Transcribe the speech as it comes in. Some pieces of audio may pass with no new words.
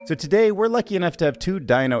So today, we're lucky enough to have two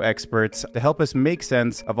dino experts to help us make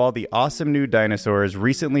sense of all the awesome new dinosaurs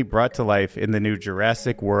recently brought to life in the new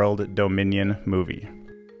Jurassic World Dominion movie.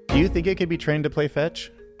 Do you think it could be trained to play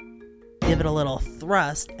fetch? Give it a little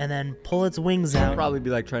thrust and then pull its wings out. It'd probably be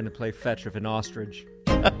like trying to play fetch with an ostrich.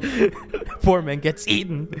 Foreman gets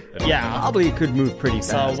eaten. Yeah. Probably it could move pretty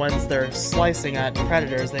fast. So once they're slicing at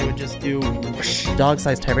predators, they would just do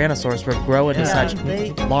dog-sized Tyrannosaurs would grow into such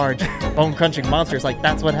large, bone-crunching monsters. Like,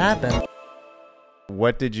 that's what happened.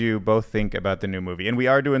 What did you both think about the new movie? And we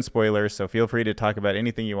are doing spoilers, so feel free to talk about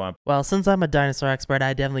anything you want. Well, since I'm a dinosaur expert,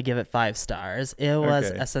 I definitely give it 5 stars. It was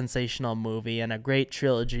a sensational movie and a great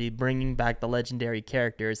trilogy, bringing back the legendary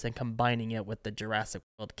characters and combining it with the Jurassic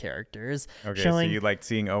World characters. Okay, so you liked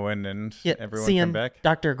seeing Owen and everyone come back?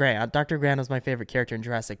 Dr. Grant. Dr. Grant was my favorite character in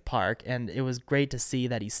Jurassic Park, and it was great to see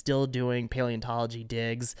that he's still doing paleontology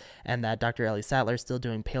digs and that Dr. Ellie Sattler is still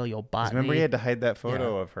doing paleobotany. Remember he had to hide that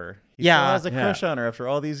photo of her. He still has a crush on her after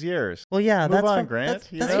all these years. Well, yeah, Move on, Grant.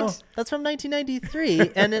 That's from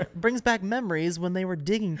 1993, and it brings back memories when they were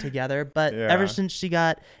digging together. But ever since she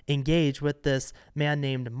got engaged with this man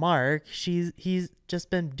named Mark, he's just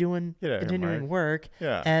been doing continuing work.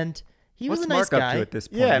 Yeah. And he was a nice guy. What's Mark up to at this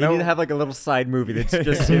point? Yeah, you need to have like a little side movie that's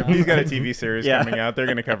just him. He's got a TV series coming out. They're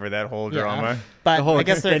going to cover that whole drama. But the whole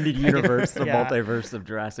extended universe, the multiverse of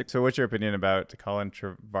Jurassic. So what's your opinion about Colin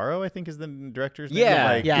Trevorrow, I think is the director's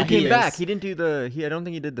name? He came back. He didn't do I don't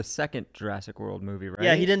think he did the second Jurassic World movie, right?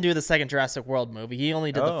 Yeah, he didn't do the second Jurassic World movie. He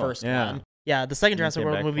only did the first one. Yeah, the second Jurassic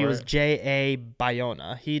World movie was J.A.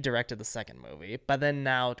 Bayona. He directed the second movie. But then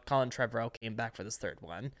now Colin Trevorrow came back for this third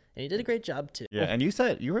one. And he did a great job, too. Yeah, and you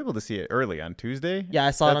said you were able to see it early on Tuesday? Yeah,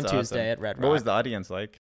 I saw it on Tuesday at Red Rock. What was the audience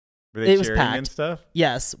like? Were they cheering and stuff?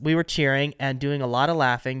 Yes, we were cheering and doing a lot of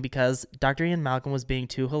laughing because Dr. Ian Malcolm was being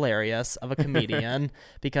too hilarious of a comedian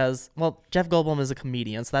because, well, Jeff Goldblum is a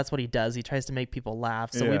comedian, so that's what he does. He tries to make people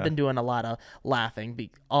laugh. So we've been doing a lot of laughing,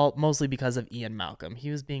 mostly because of Ian Malcolm. He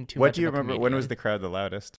was being too much of a comedian. What do you remember? When was the crowd the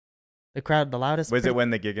loudest? The crowd the loudest? Was it when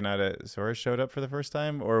the Giganotosaurus showed up for the first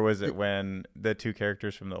time? Or was it when the two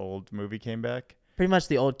characters from the old movie came back? Pretty much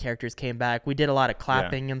the old characters came back. We did a lot of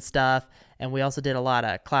clapping and stuff, and we also did a lot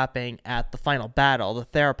of clapping at the final battle, the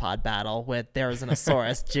theropod battle with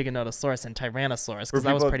Therizinosaurus, Giganotosaurus, and Tyrannosaurus, because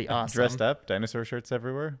that was pretty awesome. Dressed up, dinosaur shirts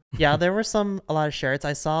everywhere? Yeah, there were a lot of shirts.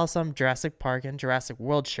 I saw some Jurassic Park and Jurassic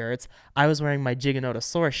World shirts. I was wearing my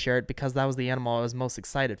Giganotosaurus shirt because that was the animal I was most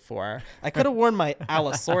excited for. I could have worn my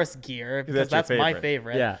Allosaurus gear because that's my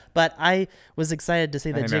favorite. Yeah. But I was excited to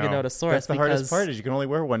see the Giganotosaurus. That's the hardest part is you can only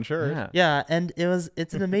wear one shirt. Yeah, and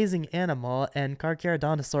it's an amazing animal, and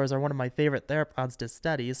Carcharodontosaurs are one of my favorite theropods to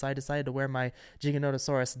study, so I decided to wear my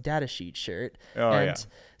Giganotosaurus datasheet shirt.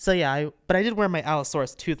 So but I did wear my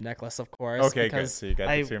Allosaurus tooth necklace, of course. Okay, good. So you got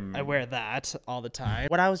I wear that all the time.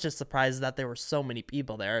 What I was just surprised is that there were so many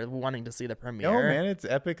people there wanting to see the premiere. Oh man, it's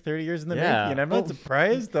epic 30 years in the making, and I'm not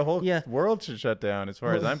surprised. The whole world should shut down as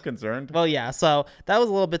far as I'm concerned. Well, yeah, so that was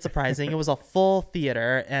a little bit surprising. It was a full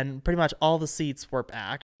theater, and pretty much all the seats were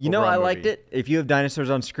packed. I liked it. If you have dinosaurs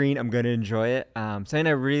on screen, I'm going to enjoy it. Something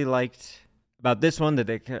I really liked about this one that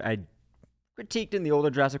I critiqued in the older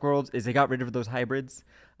Jurassic Worlds is they got rid of those hybrids.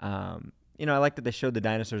 I like that they showed the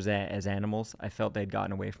dinosaurs as animals. I felt they'd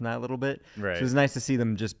gotten away from that a little bit. Right. So it was nice to see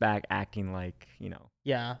them just back acting like,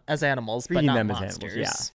 Yeah, as animals, but not monsters.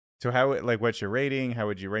 As animals, So what's your rating? How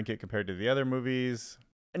would you rank it compared to the other movies?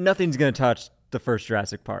 Nothing's going to touch the first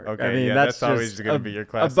Jurassic Park. Okay, I mean, that's always going to be your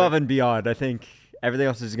classic. Above and beyond, I think. Everything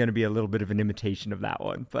else is going to be a little bit of an imitation of that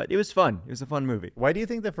one. But it was fun. It was a fun movie. Why do you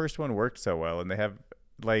think the first one worked so well and they have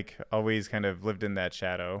always kind of lived in that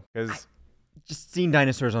shadow? Because just seeing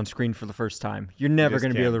dinosaurs on screen for the first time, you're never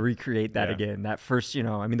going to be able to recreate that again. That first,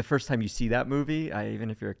 the first time you see that movie,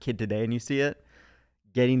 even if you're a kid today and you see it,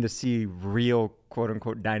 getting to see real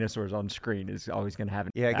quote-unquote dinosaurs on screen is always going to have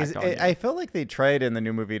an impact on you. I felt like they tried in the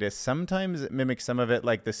new movie to sometimes mimic some of it,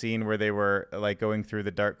 like the scene where they were going through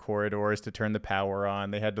the dark corridors to turn the power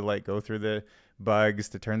on. They had to go through the bugs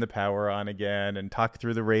to turn the power on again and talk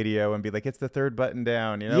through the radio and be like, it's the third button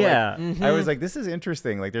down. I was like, this is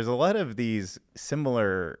interesting. There's a lot of these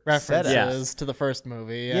similar references to the first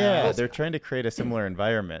movie. Yeah, they're trying to create a similar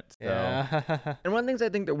environment. So. Yeah. And one of the things I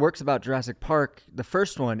think that works about Jurassic Park, the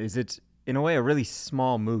first one, is it's in a way a really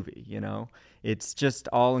small movie. It's just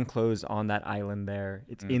all enclosed on that island there.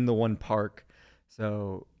 It's in the one park,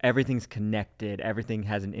 so everything's connected. Everything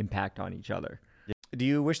has an impact on each other. Do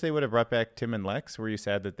you wish they would have brought back Tim and Lex? Were you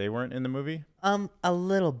sad that they weren't in the movie? A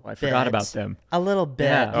little bit. I forgot about them. A little bit.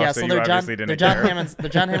 Yeah. Yeah, So so you they're obviously John didn't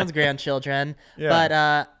care. Hammond's grandchildren. Yeah.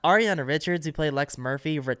 But Ariana Richards, who played Lex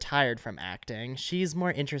Murphy, retired from acting. She's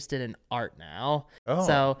more interested in art now. Oh.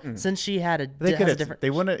 So since she had a, They has could a have. different, They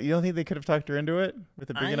wouldn't. You don't think they could have talked her into it with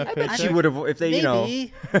a big enough I paycheck? She would have if they,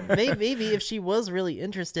 maybe, maybe if she was really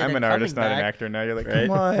interested. I'm in an artist, coming not an back, actor. Now you're like, Right?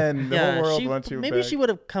 come on, the whole world wants you maybe back. she would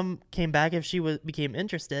have came back if she became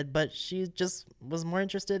interested, but she just was more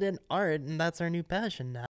interested in art, and that's her new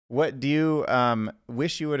passion now. What do you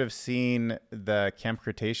wish you would have seen the Camp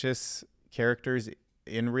Cretaceous characters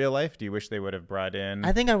in real life? Do you wish they would have brought in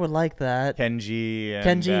I think I would like that. Kenji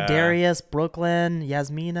and Darius, Brooklyn,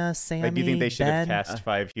 Yasmina, Sammy, like, do you think they should have Ben? cast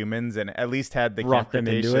 5 humans and at least had the Brought Camp them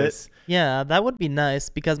into Cretaceous? Yeah, that would be nice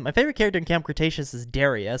because my favorite character in Camp Cretaceous is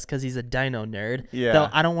Darius because he's a dino nerd. Yeah. Though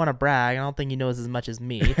I don't want to brag. I don't think he knows as much as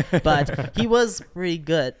me, but he was pretty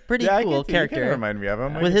good. Pretty Yeah, I cool can see, you character. kinda remind me of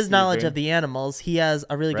him. I With can his see knowledge being- of the animals, he has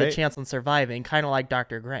a really Right. good chance on surviving, kind of like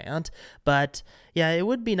Dr. Grant. But yeah, it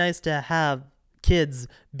would be nice to have kids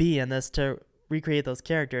be in this to recreate those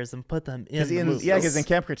characters and put them in the movies. Yeah, because in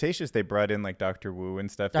Camp Cretaceous they brought in like Dr. Wu and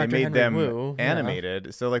stuff. They Dr. made Henry them Wu, yeah.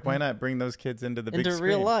 animated. So like, why not bring those kids into the big into screen?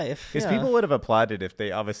 real life. Because yeah. people would have applauded if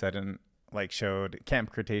they all of a sudden like showed Camp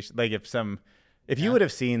Cretaceous. Like if you would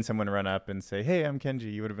have seen someone run up and say, "Hey, I'm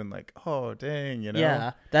Kenji," you would have been like, "Oh, dang," you know?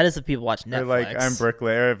 Yeah, that is if people watch Netflix. Or like, "I'm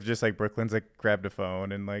Brooklyn," or if just like Brooklyn's like grabbed a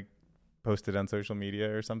phone and like posted on social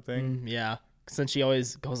media or something. Yeah, since she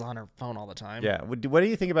always goes on her phone all the time. Yeah. What do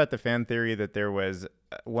you think about the fan theory that there was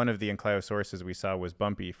one of the Ankylosaurus we saw was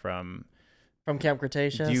Bumpy from Camp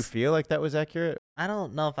Cretaceous. Do you feel like that was accurate? I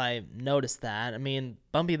don't know if I noticed that. I mean,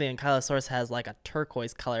 Bumpy the Ankylosaurus has like a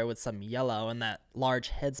turquoise color with some yellow and that large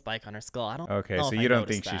head spike on her skull. I don't Okay, know so if I you don't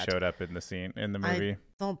noticed think she that. showed up in the movie? I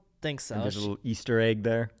don't think so. And there's a little Easter egg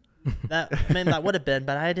there. That would have been,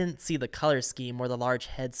 but I didn't see the color scheme or the large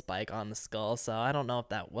head spike on the skull, so I don't know if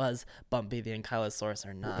that was Bumpy the Ankylosaurus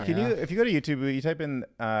or not. Can you, if you go to YouTube, you type in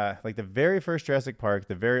like the very first Jurassic Park,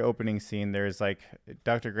 the very opening scene. There's like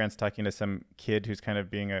Dr. Grant's talking to some kid who's kind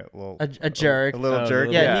of being a little a jerk. a little Oh,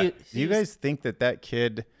 jerk. yeah, Yeah. he Do you was- guys think that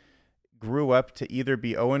kid grew up to either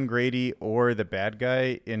be Owen Grady or the bad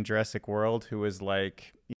guy in Jurassic World, who was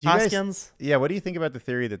like do you guys- Hoskins? yeah. What do you think about the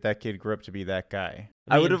theory that kid grew up to be that guy?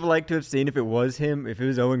 I would have liked to have seen if it was him, if it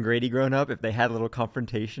was Owen Grady growing up, if they had a little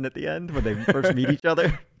confrontation at the end when they first meet each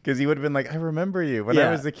other. Because he would have been like, I remember you. When I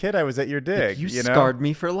Yeah. was a kid, I was at your dig. You know? scarred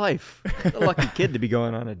me for life. A lucky kid to be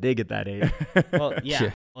going on a dig at that age. Well,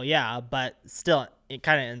 yeah. Well, yeah, but still, it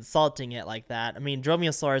kind of insulting it like that. I mean,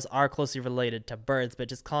 dromaeosaurs are closely related to birds, but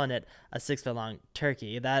just calling it a 6-foot-long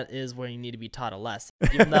turkey, that is where you need to be taught a lesson.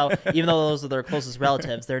 Even though those are their closest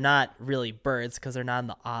relatives, they're not really birds because they're not in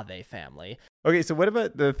the Ave family. Okay, so what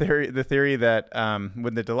about the theory that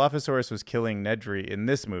when the Dilophosaurus was killing Nedry in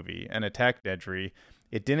this movie and attacked Nedry,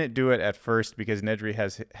 it didn't do it at first because Nedry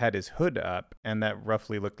had his hood up, and that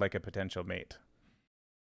roughly looked like a potential mate?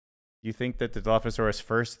 Do you think that the Dilophosaurus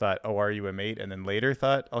first thought, "Oh, are you a mate?" and then later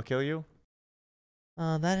thought, "I'll kill you"?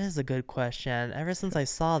 That is a good question. Ever since I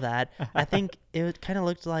saw that, I think it kind of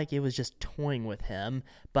looked like it was just toying with him.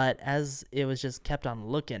 But as it was just kept on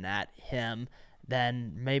looking at him,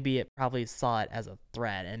 then maybe it probably saw it as a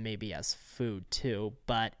threat and maybe as food too.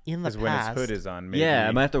 But in the Because when his past, hood is on, maybe. Yeah,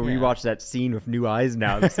 I might have to rewatch that scene with new eyes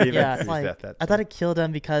now to see if yeah, it's it's like, that I thought it killed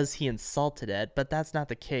him because he insulted it, but that's not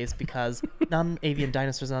the case because non-avian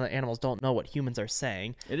dinosaurs and other animals don't know what humans are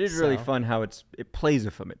saying. It is really So- fun how it plays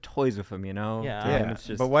with him, it toys with him, you know? Yeah. Yeah, It's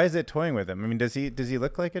just, but why is it toying with him? I mean, does he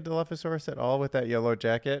look like a Dilophosaurus at all with that yellow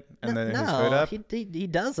jacket and then his hood up? He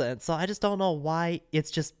doesn't. So I just don't know why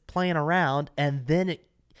it's just playing around and then it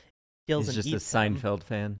kills he's and just a eats him. Seinfeld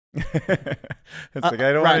fan. It's like,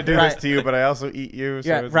 I don't want to do this to you, but I also eat you. So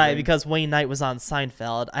Yeah, it's right. like- Because Wayne Knight was on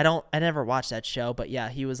Seinfeld. I never watched that show, but yeah,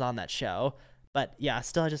 he was on that show. But yeah,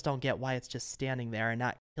 still, I just don't get why it's just standing there and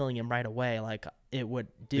not killing him right away like it would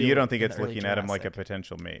do. you don't think in it's the early looking at him like a Jurassic.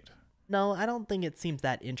 potential mate? No, I don't think it seems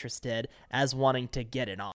that interested as wanting to get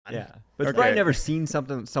it on. Yeah. But Okay. it's probably never seen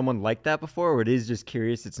someone like that before, or it is just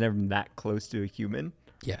curious. It's never been that close to a human.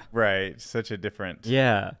 Yeah. Right. Such a different.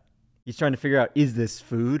 Yeah. He's trying to figure out, is this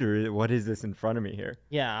food or what is this in front of me here?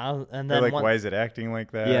 Yeah, and Or then like, once- why is it acting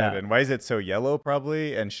like that? Yeah. And why is it so yellow,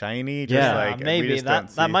 probably, and shiny? Just Yeah. like, we maybe just don't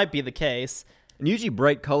that see- might be the case. And usually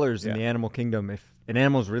bright colors in Yeah. the animal kingdom, if an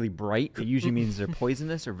animal's really bright, it usually means they're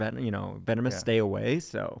poisonous or venomous. Yeah. Stay away.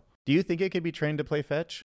 So Do you think it could be trained to play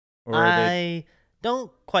fetch? Or are they...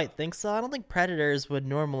 Don't quite think so. I don't think predators would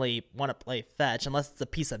normally want to play fetch unless it's a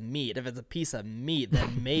piece of meat. If it's a piece of meat,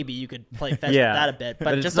 then maybe you could play fetch with that a bit.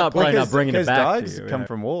 But it's just not probably not bringing it back. Dogs to you, come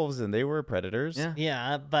from wolves, and they were predators.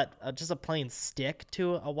 Yeah, but just a plain stick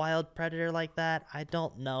to a wild predator like that, I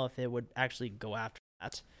don't know if it would actually go after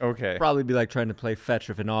that. Okay. Probably be like trying to play fetch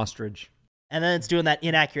with an ostrich. And then it's doing that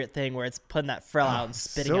inaccurate thing where it's putting that frill out and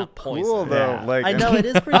spitting out poison. Cool, though. Yeah. Like, I know, it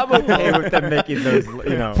is pretty cool. I'm okay with them making those,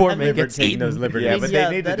 Poor man they're gets taking eaten. those liberties. Yeah, but Yeah,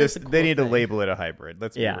 they need to that is just the they cool need to thing. label it a hybrid.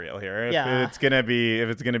 Let's be real here. If Yeah. it's gonna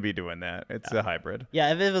be doing that, it's a hybrid.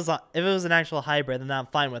 Yeah, if it was an actual hybrid, then I'm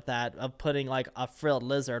fine with that. Of putting like a frilled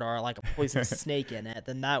lizard or like a poisonous snake in it,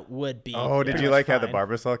 then that would be. Oh, did pretty you much like how the fine.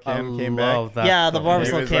 Barbasol cam came back? Yeah, the He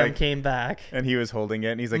Barbasol was cam like- came back. And he was holding it,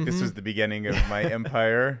 and he's like, "This was the beginning of my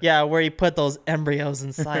empire." Yeah, where he put those embryos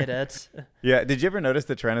inside it. Yeah. Did you ever notice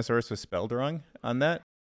the Tyrannosaurus was spelled wrong on that?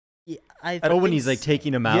 Yeah, when he's like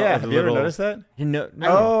taking them out. Yeah. of the Have you ever little, noticed that? No.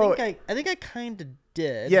 Oh. I think I kind of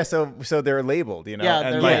did. Yeah, so they're labeled, you know, Yeah,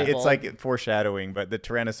 and they're like labeled. it's like foreshadowing. But the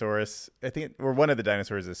Tyrannosaurus, I think, or one of the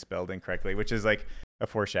dinosaurs is spelled incorrectly, which is like a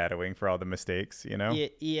foreshadowing for all the mistakes, you know.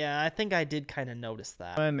 Yeah, I think I did kind of notice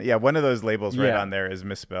that. One of those labels right Yeah. on there is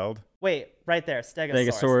misspelled. Wait, right there,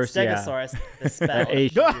 Stegosaurus, Stegosaurus is spelled. That A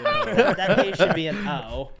should be an O. That A should be an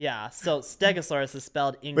O. Yeah, so Stegosaurus is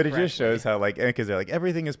spelled But incorrectly. it just shows how because they're like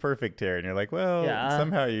everything is perfect here, and you're like, well, Yeah.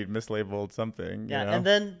 somehow you mislabeled something. Yeah, you know? and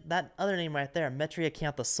then that other name right there,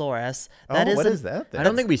 Metriacanthosaurus. What is that? I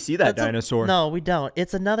don't think we see that dinosaur. No, we don't.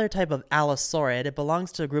 It's another type of allosaurid. It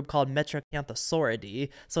belongs to a group called Metriacanthosauridae.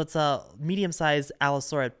 So it's a medium-sized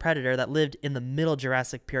allosaurid predator that lived in the Middle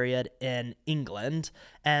Jurassic period in England.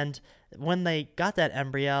 And when they got that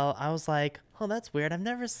embryo, I was like, oh, that's weird. I've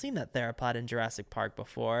never seen that theropod in Jurassic Park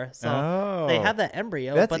before. So they have that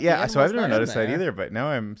embryo. That's but yeah. the So I've animal's never not in noticed that there. either. But now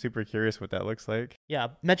I'm super curious what that looks like. Yeah,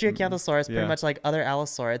 Metriacanthosaurus, Yeah. pretty much like other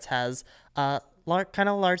allosaurids, has kind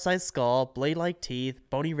of large-sized skull, blade-like teeth,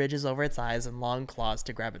 bony ridges over its eyes, and long claws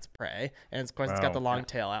to grab its prey. And of course, it's got Wow. the long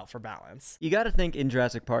tail out for balance. You got to think in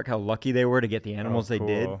Jurassic Park how lucky they were to get the animals they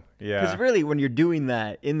did. Cool. Yeah. Because really, when you're doing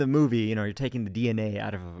that in the movie, you're taking the DNA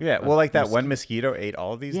out of. Yeah. Well, like that one mosquito ate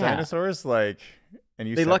all of these Yeah. dinosaurs. Like, and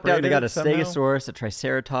you They lucked out. They got a separated somehow? Stegosaurus, a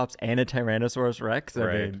Triceratops, and a Tyrannosaurus Rex. I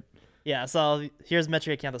Right. mean, Yeah, so here's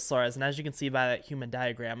Metriacanthosaurus, and as you can see by that human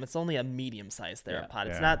diagram, it's only a medium-sized theropod.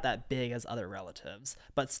 It's Yeah. not that big as other relatives,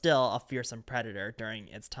 but still a fearsome predator during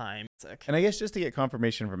its time. And I guess just to get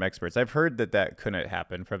confirmation from experts, I've heard that couldn't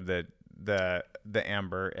happen from the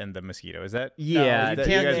amber and the mosquito. Is that? Yeah, you that-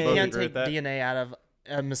 can't, you guys you both can't agree take with that? DNA out of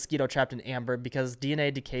a mosquito trapped in amber because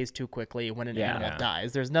DNA decays too quickly when an animal Yeah.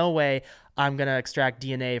 dies. There's no way I'm going to extract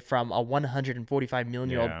DNA from a 145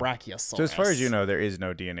 million-year-old Yeah. brachiosaurus. So as far as you know, there is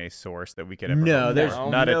no DNA source that we could ever. No, look there's for.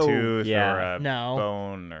 not a no- tooth yeah. or a No.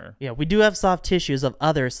 bone or. Yeah, we do have soft tissues of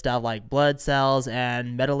other stuff like blood cells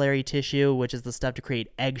and medullary tissue, which is the stuff to create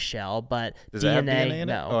eggshell, but Does it have DNA, DNA in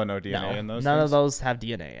it? no. Oh, no DNA in those None of things? those have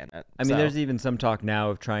DNA in it. I mean, So- there's even some talk now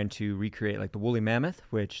of trying to recreate like the woolly mammoth,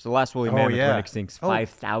 which the last woolly Oh, mammoth yeah. went extinct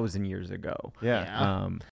 5,000 years ago. Yeah. Yeah.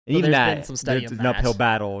 And So even there's that, been some study it's of an that. uphill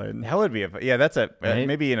battle. And That would be that's Right?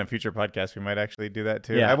 maybe in a future podcast we might actually do that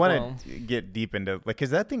too. Yeah. I want Well- to get deep into because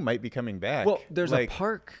that thing might be coming back. well, there's like, a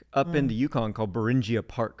park up in the Yukon called Beringia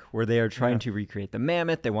Park where they are trying to recreate the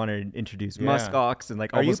mammoth. They want to introduce Yeah. muskox and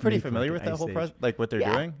like. Are you almost pretty make, familiar like, with an that whole ice age. process? Like what they're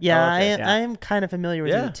Yeah. doing? Yeah, Oh, okay. I am kind of familiar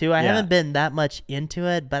with Yeah. it too. I Yeah. haven't been that much into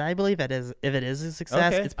it, but I believe if it is a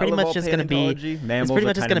success, Okay. it's I pretty love much all just going to be paleontology. Mammals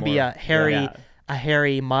are kinda be more- a hairy Yeah. a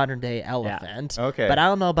hairy modern day elephant. Okay. But I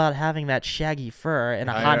don't know about having that shaggy fur in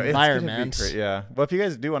a I hot know, it's gonna be environment. great, yeah. Well, if you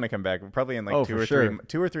guys do want to come back, probably in like Oh, 2 for or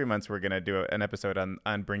sure. 3 months, we're gonna do an episode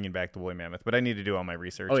on bringing back the woolly mammoth. But I need to do all my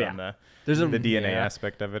research Oh, yeah. on There's the DNA yeah.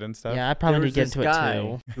 aspect of it and stuff. Yeah, I probably There need was to get this into guy it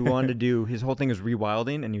too. who wanted to do his whole thing was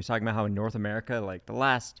rewilding, and he was talking about how in North America, like the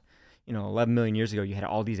last 11 million years ago, you had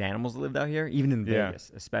all these animals that lived out here, even in Yeah.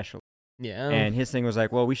 Vegas especially. Yeah. And his thing was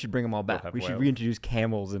like, well, we should bring them all We'll back. have We should wild. reintroduce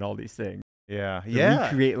camels and all these things. Yeah, To yeah.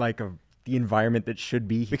 recreate like the environment that should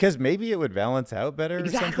be. Because maybe it would balance out better. Or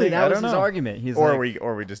Exactly, something. that I was don't his know. argument. He's Or like,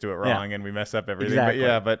 we just do it Yeah. wrong and we mess up everything. Exactly. But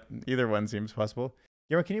yeah, but either one seems possible.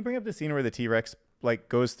 Yeah, can you bring up the scene where the T-Rex like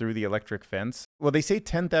goes through the electric fence? Well, they say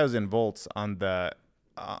 10,000 volts on the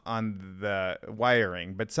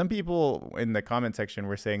wiring, but some people in the comment section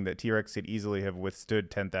were saying that T-Rex could easily have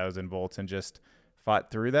withstood 10,000 volts and just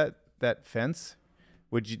fought through that fence.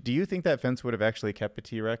 Do you think that fence would have actually kept a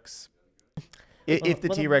T-Rex? If the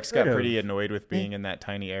well, T-Rex got could've. pretty annoyed with being in that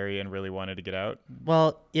tiny area and really wanted to get out?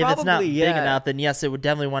 Well, if it's not Probably, big yeah. enough, then yes, it would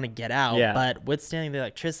definitely want to get out. Yeah. But withstanding the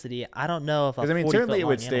electricity, I don't know if a Because I mean, 40 certainly foot it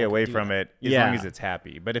would long stay animal away could do from that. it as Yeah. long as it's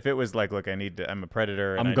happy. But if it was like, look, I'm a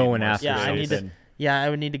predator. And I'm I need going more after Yeah, I space need to. something. Yeah, I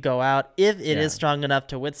would need to go out. If it Yeah. is strong enough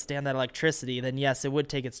to withstand that electricity, then yes, it would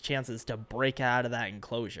take its chances to break out of that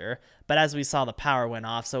enclosure. But as we saw, the power went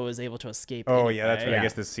off, so it was able to escape. Oh, anyway. yeah, that's what I Yeah.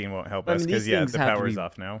 guess this scene won't help But I us mean, because, these yeah, things the have to power's be-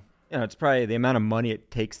 off now. It's probably the amount of money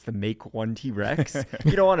it takes to make one T-Rex.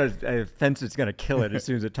 You don't want a fence that's going to kill it as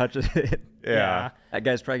soon as it touches it. Yeah. That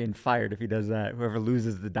guy's probably getting fired if he does that. Whoever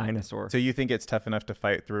loses the dinosaur. So you think it's tough enough to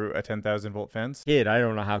fight through a 10,000-volt fence? Kid, I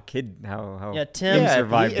don't know how how Yeah, Tim Yeah,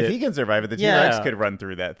 survived if he can survive it, the Yeah. T-Rex could run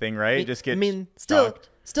through that thing, right? Just get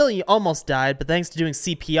Still, he almost died, but thanks to doing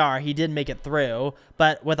CPR, he did make it through.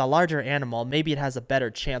 But with a larger animal, maybe it has a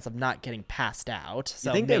better chance of not getting passed out.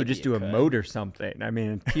 So You think they would maybe just do it a could. moat or something? I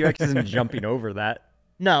mean, T-Rex isn't jumping over that.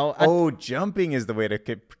 No. Oh, jumping is the way to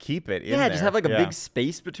keep it in there. Just have like a Yeah. big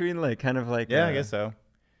space between, like kind of like. Yeah, I guess so.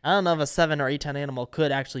 I don't know if a 7 or 8 ton animal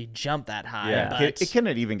could actually jump that high. Yeah. But Can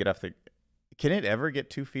it even get off the... Can it ever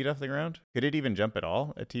get 2 feet off the ground? Could it even jump at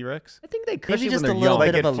all, a T-Rex? I think they Maybe cushion just when a they're little young.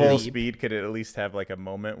 bit Like of at a full leap. speed, could it at least have like a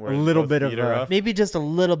moment where A little both bit of feet are a- off? maybe just a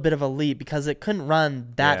little bit of a leap because it couldn't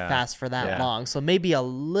run that Yeah. fast for that Yeah. long. So maybe a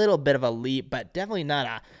little bit of a leap, but definitely not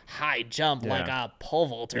a high jump like Yeah. a pole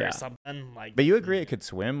vaulter Yeah. or something. Like, But you agree it could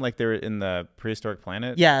swim like they're in the prehistoric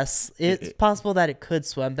planet? yes, it's possible that it could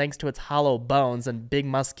swim thanks to its hollow bones and big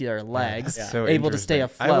muscular legs, That's so able to stay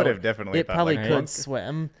interesting. afloat. I would have definitely It thought probably like could monk.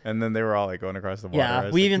 swim. And then they were all like going across the water. I Yeah,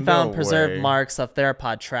 was we like, even no found preserved way. marks of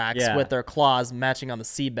theropod tracks Yeah. with their claws matching on the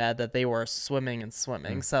seabed that they were swimming and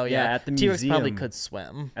swimming. So Yeah, yeah, at the T-Rex probably museum. could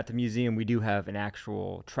swim. At the museum, we do have an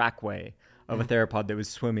actual trackway of a theropod that was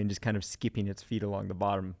swimming, just kind of skipping its feet along the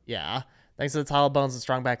bottom. Yeah. Thanks to its hollow bones and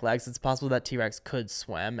strong back legs, it's possible that T-Rex could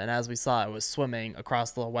swim. And as we saw, it was swimming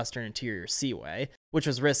across the western interior seaway, which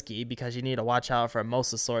was risky because you need to watch out for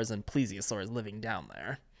mosasaurs and plesiosaurs living down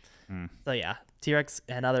there. So yeah, T-Rex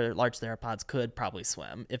and other large theropods could probably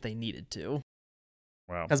swim if they needed to.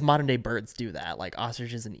 Wow. Because modern day birds do that, like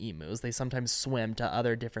ostriches and emus. They sometimes swim to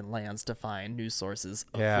other different lands to find new sources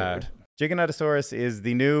of food. Giganotosaurus is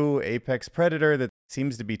the new apex predator that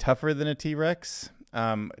seems to be tougher than a T-Rex.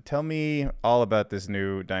 Tell me all about this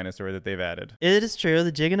new dinosaur that they've added. It is true,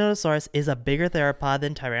 the Giganotosaurus is a bigger theropod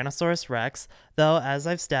than Tyrannosaurus Rex, though, as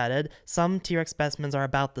I've stated, some T-Rex specimens are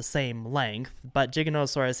about the same length, but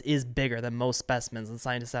Giganotosaurus is bigger than most specimens that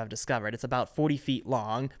scientists have discovered. It's about 40 feet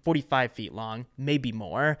long, 45 feet long, maybe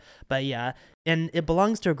more, but yeah. And it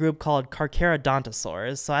belongs to a group called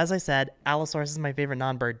Carcharodontosaurs. So as I said, Allosaurus is my favorite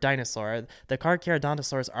non-bird dinosaur. The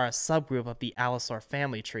Carcharodontosaurs are a subgroup of the Allosaur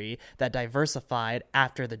family tree that diversified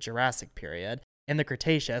after the Jurassic period. In the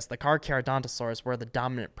Cretaceous, the Carcharodontosaurs were the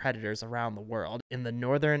dominant predators around the world in the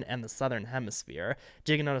northern and the southern hemisphere.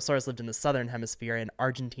 Giganotosaurus lived in the southern hemisphere in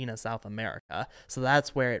Argentina, South America, so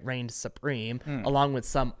that's where it reigned supreme, along with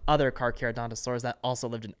some other Carcharodontosaurs that also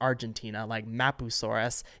lived in Argentina, like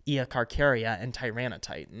Mapusaurus, Eocarcharia, and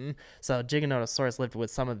Tyrannotitan. So Giganotosaurus lived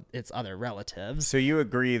with some of its other relatives. So you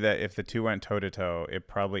agree that if the two went toe-to-toe, it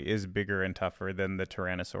probably is bigger and tougher than the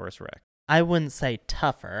Tyrannosaurus Rex? I wouldn't say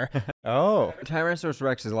tougher. Oh. Tyrannosaurus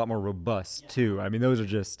Rex is a lot more robust too. I mean, those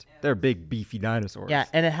are they're big, beefy dinosaurs. Yeah,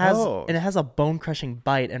 and it has Oh. a bone-crushing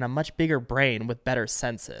bite and a much bigger brain with better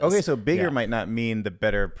senses. Okay, so bigger Yeah. might not mean the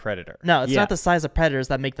better predator. No, it's Yeah. not the size of predators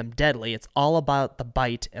that make them deadly. It's all about the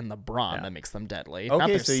bite and the brawn that makes them deadly. not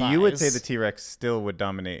Okay, their so you would say size. the T-Rex still would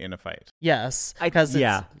dominate in a fight. Yes, because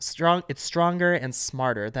yeah. it's strong. It's stronger and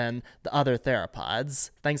smarter than the other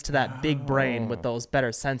theropods, thanks to that big brain with those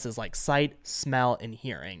better senses like sight, smell, and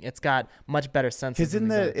hearing. It's got much better senses. Because than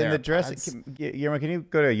in the Jurassic, theropods. Guillermo, can you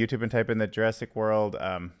go to YouTube and type in the Jurassic World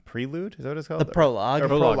Prelude? Is that what it's called? The prologue. Or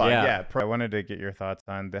Prologue, prologue, yeah. I wanted to get your thoughts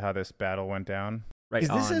on how this battle went down. Right.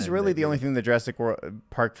 Because this is really the only thing the Jurassic World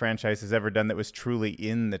Park franchise has ever done that was truly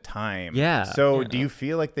in the time. Yeah. So Yeah. do you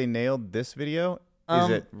feel like they nailed this video? Is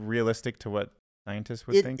it realistic to what scientists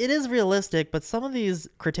would think? It is realistic, but some of these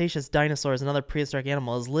Cretaceous dinosaurs and other prehistoric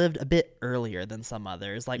animals lived a bit earlier than some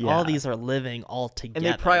others. Like all Yeah. these are living all together. And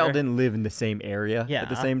they probably all didn't live in the same area at the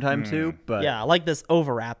Yeah. same time too. But Yeah, like this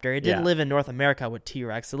Oviraptor. It didn't Yeah. live in North America with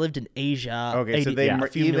T-Rex. It lived in Asia. Okay, so 80 they a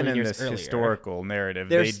few even million in years this earlier. historical narrative,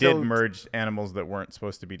 They're they still- did merge animals that weren't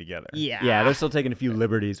supposed to be together. Yeah. they're still taking a few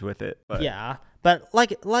liberties with it. But Yeah. But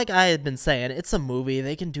like I had been saying, it's a movie.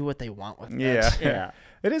 They can do what they want with Yeah. it. Yeah.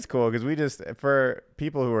 It is cool because we just, for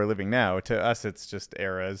people who are living now, to us it's just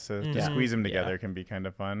eras. So to squeeze them together can be kind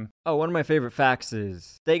of fun. Oh, one of my favorite facts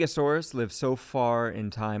is Stegosaurus lived so far in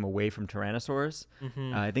time away from Tyrannosaurus.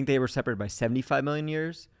 I think they were separated by 75 million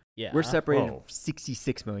years. Yeah. We're separated Whoa.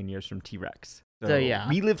 66 million years from T-Rex. So, yeah.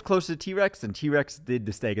 We lived close to T-Rex, and T-Rex did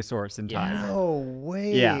the Stegosaurus in time. No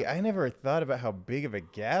way. Yeah. I never thought about how big of a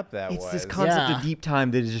gap that It's was. this concept Yeah. of deep time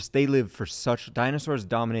that is just, they lived for dinosaurs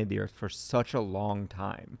dominated the earth for such a long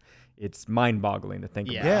time. It's mind-boggling to think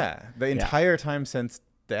about. Yeah. The entire time since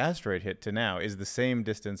the asteroid hit to now is the same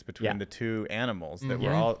distance between the two animals that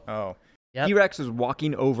were all... Oh. Yep. T-Rex was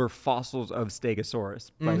walking over fossils of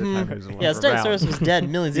Stegosaurus by the time he was Yeah, Stegosaurus was dead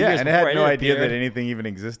millions of years and before I had no idea appeared. that anything even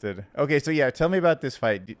existed. Okay, so tell me about this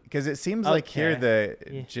fight, because it seems like here the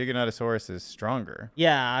Giganotosaurus is stronger.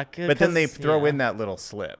 Yeah. But then they throw in that little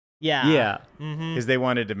slip. Yeah. Yeah. Because they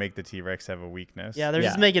wanted to make the T-Rex have a weakness. Yeah, they're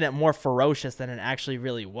just making it more ferocious than it actually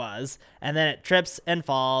really was. And then it trips and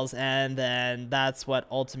falls, and then that's what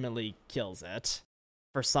ultimately kills it.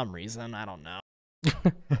 For some reason, I don't know.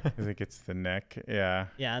 Because it gets the neck. Yeah.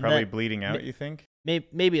 Yeah. And Probably then, bleeding out, you think?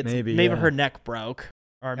 maybe her neck broke.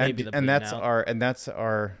 Or maybe and that's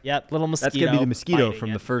our Yep, little mosquito. That's going to be the mosquito biting from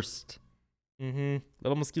it. the first...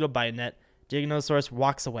 Little mosquito biting it. Giganotosaurus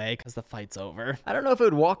walks away because the fight's over. I don't know if it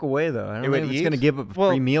would walk away, though. I don't know if it's going to give up a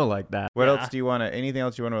free meal like that. What else do you want to... Anything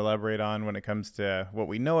else you want to elaborate on when it comes to what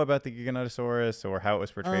we know about the Giganotosaurus or how it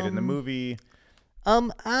was portrayed in the movie?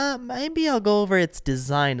 Maybe I'll go over its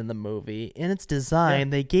design in the movie. In its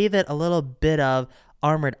design, they gave it a little bit of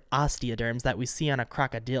armored osteoderms that we see on a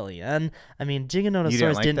crocodilian. I mean, Giganotosaurus You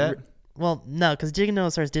didn't like that? Well, no, because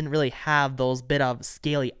Giganotosaurus didn't really have those bit of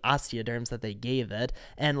scaly osteoderms that they gave it.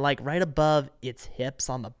 And like right above its hips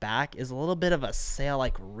on the back is a little bit of a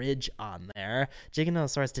sail-like ridge on there.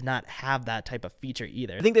 Giganotosaurus did not have that type of feature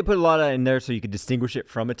either. I think they put a lot of in there so you could distinguish it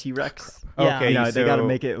from a T-Rex. Yeah. Okay, They got to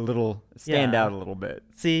make it a little stand out a little bit.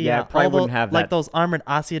 See, it probably wouldn't have that. like those armored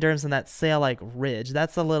osteoderms and that sail-like ridge.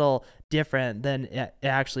 That's a little different than it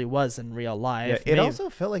actually was in real life. Yeah, it also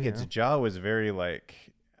felt like its jaw was very like...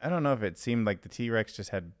 I don't know if it seemed like the T-Rex just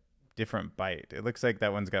had different bite. It looks like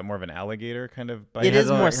that one's got more of an alligator kind of bite. It is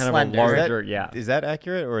more kind of a slender. larger, Is that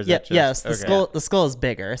accurate, or is that just... Yes, the okay. skull is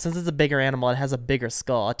bigger. Since it's a bigger animal, it has a bigger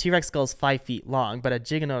skull. A T-Rex skull is 5 feet long, but a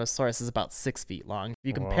Giganotosaurus is about 6 feet long. If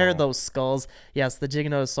you compare those skulls, yes, the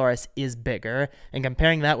Giganotosaurus is bigger. And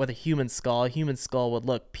comparing that with a human skull would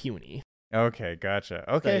look puny. Okay, gotcha.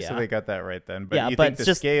 Okay, so they got that right then. But you but think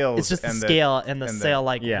the scales... it's just the scale and the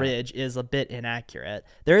sail-like ridge is a bit inaccurate.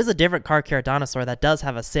 There is a different Carcharodontosaur that does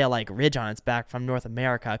have a sail-like ridge on its back from North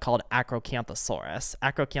America called Acrocanthosaurus.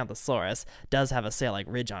 Acrocanthosaurus does have a sail-like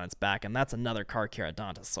ridge on its back, and that's another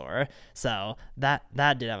Carcharodontosaur. So that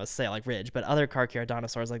did have a sail-like ridge, but other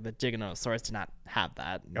Carcharodontosaurs like the Giganotosaurus did not have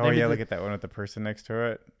that. Oh, yeah, look at that one with the person next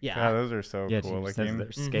to it. Yeah. God, those are so cool looking.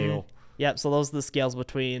 Their scale. Yep, so those are the scales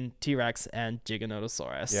between T-Rex and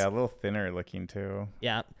Giganotosaurus. Yeah, a little thinner looking too.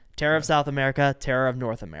 Yeah. Terror of South America, terror of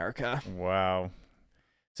North America. Wow.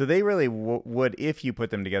 So they really would, if you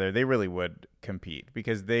put them together, they really would compete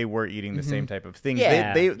because they were eating the same type of things.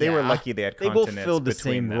 Yeah. They were lucky they had They continents both filled the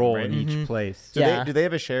between same them, role right? in each place. So do they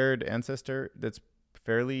have a shared ancestor that's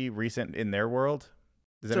fairly recent in their world?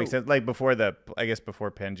 Does that make sense? Like before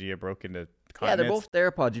before Pangea broke into continents? Yeah, they're both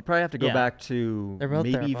theropods. You'd probably have to go back to They're both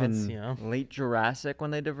maybe theropods, even late Jurassic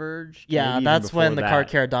when they diverged. Yeah, Maybe that's even when the before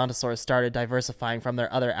that. Carcharodontosaurs started diversifying from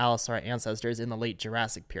their other allosaur ancestors in the late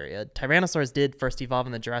Jurassic period. Tyrannosaurs did first evolve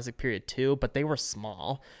in the Jurassic period too, but they were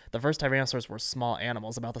small. The first tyrannosaurs were small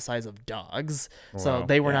animals about the size of dogs, so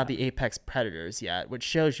they were not the apex predators yet, which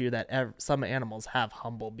shows you that some animals have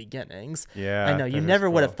humble beginnings. Yeah, I know, you never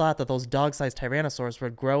would have thought that those dog-sized tyrannosaurs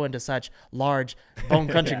would grow into such large,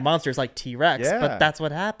 bone-crunching monsters like T-Rex, but that's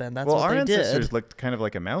what happened. That's what our they did. ancestors looked kind of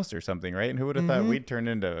like a mouse or something, right? And who would have thought we'd turn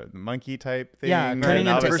into monkey type thing? Yeah, turning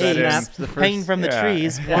into apes, hanging from the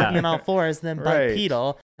trees, walking on all fours, and then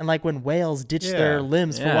bipedal. And like when whales ditched their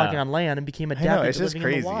limbs for walking on land and became adapted to living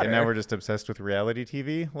in the water. And now we're just obsessed with reality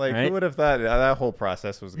TV. Like, who would have thought that whole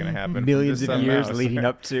process was going to happen? Millions of years leading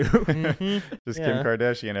up to. Just Kim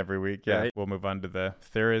Kardashian every week. Yeah. We'll move on to the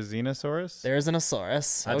Therizinosaurus.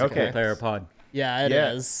 Therizinosaurus. That's okay. A theropod. Yeah, it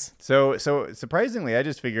is. So surprisingly, I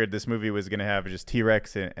just figured this movie was going to have just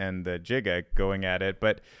T-Rex and the Giga going at it,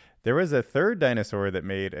 but there was a third dinosaur that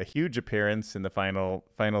made a huge appearance in the final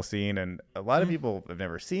scene, and a lot of people have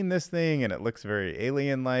never seen this thing, and it looks very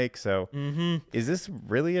alien-like. So, is this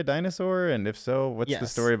really a dinosaur? And if so, what's the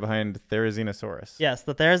story behind Therizinosaurus? Yes,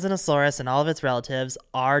 the Therizinosaurus and all of its relatives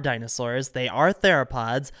are dinosaurs. They are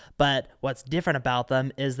theropods, but what's different about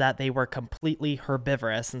them is that they were completely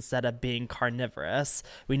herbivorous instead of being carnivorous.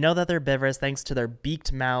 We know that they're herbivorous thanks to their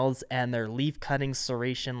beaked mouths and their leaf-cutting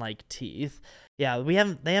serration-like teeth. Yeah, they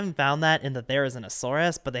haven't found that in the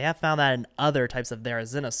Therizinosaurus, but they have found that in other types of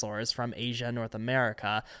Therizinosaurs from Asia and North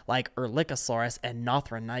America, like Erlikosaurus and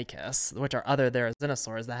Nothronicus, which are other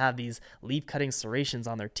Therizinosaurs that have these leaf-cutting serrations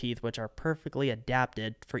on their teeth, which are perfectly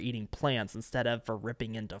adapted for eating plants instead of for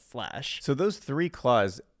ripping into flesh. So those 3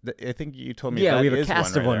 claws, I think you told me. Yeah, that we have a is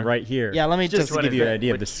cast of one right here. Yeah, let me just to give you an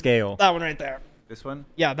idea of the scale. That one right there. This one?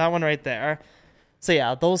 Yeah, that one right there. So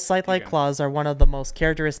yeah, those scythe-like claws are one of the most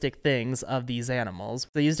characteristic things of these animals.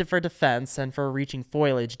 They used it for defense and for reaching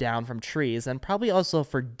foliage down from trees, and probably also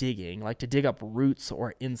for digging, like to dig up roots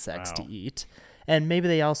or insects to eat. And maybe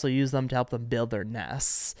they also use them to help them build their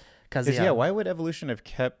nests. Why would evolution have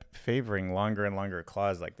kept favoring longer and longer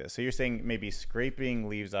claws like this? So you're saying maybe scraping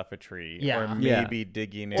leaves off a tree, or maybe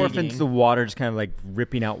digging. Or if it's the water, just kind of like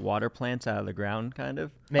ripping out water plants out of the ground, kind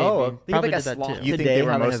of. Maybe. Probably did that too. You think they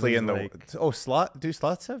were mostly in the? Sloth? Do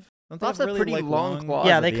sloths have? Sloths have pretty long claws.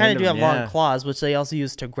 Yeah, they kind of do have long claws, which they also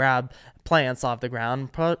use to grab plants off the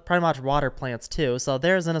ground, pretty much water plants too. So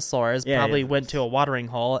Therizinosaurs probably went to a watering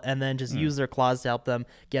hole and then just used their claws to help them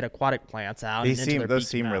get aquatic plants out. Those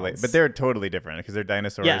seem related, but they're totally different because they're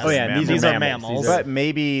dinosaurs. Yes. Oh yeah, these are mammals. But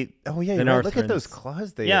maybe, look at those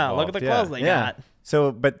claws they evolved. Look at the claws they got.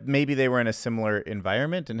 So, but maybe they were in a similar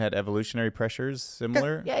environment and had evolutionary pressures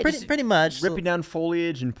similar? Yeah, pretty much. Ripping down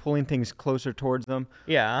foliage and pulling things closer towards them.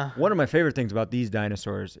 Yeah. One of my favorite things about these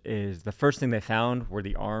dinosaurs is the first thing they found were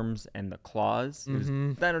the arms and the claws. It was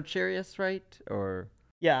Dinosaurus, right? Or...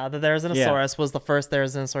 Yeah, the Therizinosaurus was the first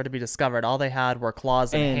Therizinosaur to be discovered. All they had were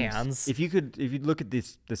claws and hands. If you look at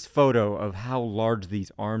this photo of how large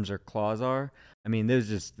these arms or claws are, I mean, there's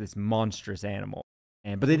just this monstrous animal.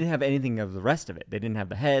 But they didn't have anything of the rest of it. They didn't have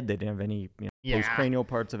the head. They didn't have any those cranial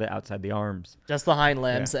parts of it outside the arms. Just the hind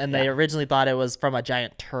limbs. And they originally thought it was from a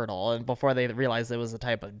giant turtle. And before they realized it was a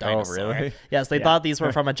type of dinosaur. Oh, really? Yes, they thought these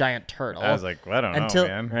were from a giant turtle. I was like, well, I don't know,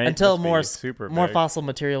 man. Right? Until more fossil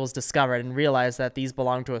material was discovered and realized that these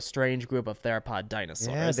belong to a strange group of theropod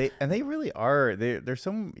dinosaurs. Yeah, they really are. They're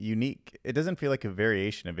so unique. It doesn't feel like a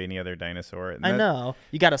variation of any other dinosaur. I know.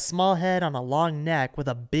 You got a small head on a long neck with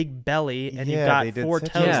a big belly, and you've got 4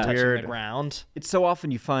 toes touching the ground. It's so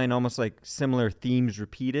often you find almost like similar themes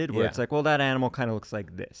repeated, where it's like, well, that animal kind of looks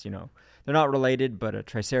like this, They're not related, but a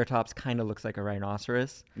Triceratops kind of looks like a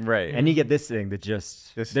rhinoceros. Right. And you get this thing that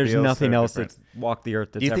just there's nothing else that's walked the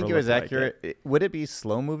earth that's Do you think ever it was looked accurate? Like it. Would it be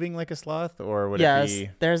slow moving like a sloth, or would it be... Yes,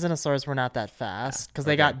 Therizinosaurs were not that fast because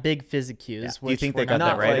they got big physicutes. Do you think they got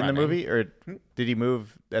that right in the movie, or did he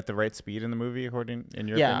move at the right speed in the movie, in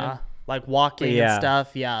your opinion? Like walking and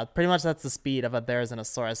stuff. Yeah, pretty much that's the speed of a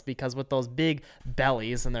Therizinosaurus, because with those big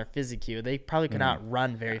bellies and their physicute, they probably could not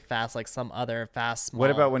run very fast like some other fast small. What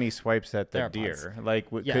about when he swipes at the theropods. deer? Like,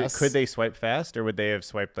 could they swipe fast, or would they have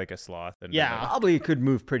swiped like a sloth? And probably could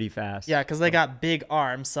move pretty fast. Yeah, because they got big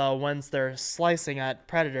arms, so once they're slicing at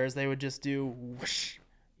predators, they would just do whoosh.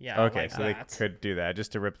 Yeah. Okay, so they could do that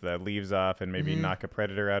just to rip the leaves off and maybe knock a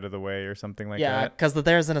predator out of the way or something like that. Yeah, because the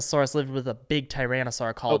Therizinosaurus lived with a big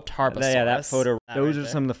tyrannosaur called Barbasol. Yeah, that photo. Those are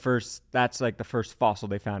some of the first. That's like the first fossil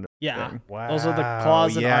they found. Yeah. Wow. Those are the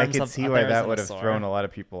claws and arms of a Therizinosaur. I could see why that would have thrown a lot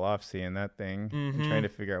of people off seeing that thing and trying to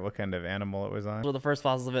figure out what kind of animal it was on. Those were the first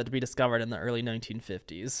fossils of it to be discovered in the early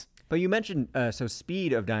 1950s. But you mentioned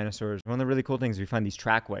speed of dinosaurs. One of the really cool things, we find these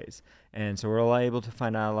trackways, and so we're all able to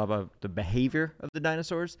find out a lot about the behavior of the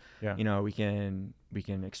dinosaurs. Yeah. We can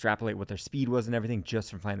extrapolate what their speed was and everything just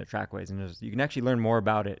from finding the trackways, and you can actually learn more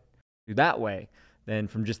about it through that way than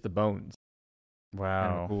from just the bones. Wow.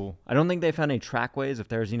 Kind of cool. I don't think they found any trackways of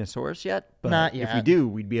Therizinosaurus yet, but not yet. If we do,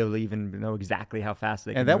 we'd be able to even know exactly how fast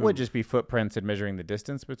they can move. And that would just be footprints and measuring the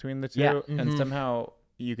distance between the two. Yeah. And somehow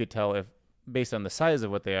you could tell if, based on the size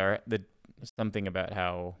of what they are, something about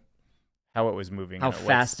how it was moving, how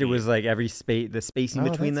fast it was, like the spacing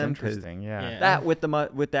between them. Interesting, That with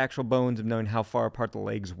the actual bones of knowing how far apart the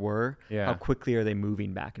legs were, how quickly are they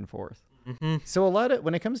moving back and forth. So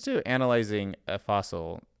when it comes to analyzing a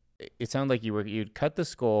fossil, it sounded like you'd cut the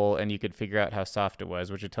skull and you could figure out how soft it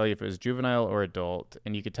was, which would tell you if it was juvenile or adult,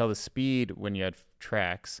 and you could tell the speed when you had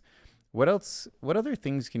tracks. What other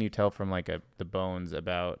things can you tell from the bones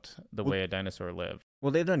about the way a dinosaur lived?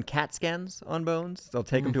 Well, they've done CAT scans on bones. They'll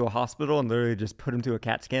take them to a hospital and literally just put them to a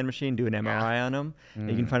CAT scan machine, do an MRI on them.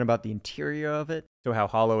 You can find about the interior of it. So how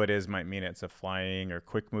hollow it is might mean it's a flying or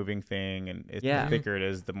quick moving thing, and the thicker it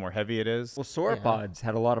is, the more heavy it is. Well, sauropods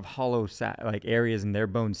had a lot of hollow areas in their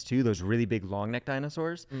bones too. Those really big long neck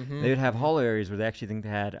dinosaurs, they would have hollow areas where they actually think they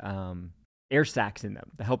had air sacs in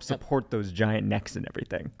them to help support those giant necks and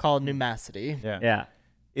everything. Called pneumacity. Yeah.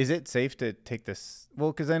 Is it safe to take this?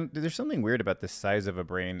 Well, because there's something weird about the size of a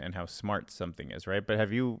brain and how smart something is, right? But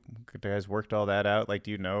have you guys worked all that out? Like,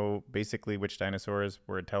 do you know basically which dinosaurs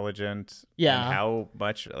were intelligent? Yeah. And how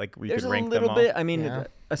much, like, we There's could rank a little them all? bit. I mean,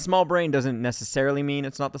 a small brain doesn't necessarily mean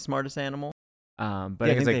it's not the smartest animal. But Yeah, I think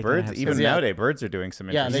because like they birds, have even some- nowadays, birds are doing some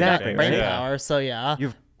Yeah, interesting they Exactly, got things. brain right? power, so yeah. You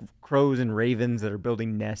have crows and ravens that are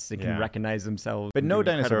building nests and can Yeah. recognize themselves. But and no do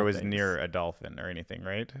dinosaur incredible was things. near a dolphin or anything,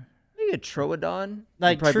 right? Maybe a troodon.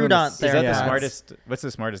 Like Probably one of Troodont the- Is that the Theropods. smartest? What's the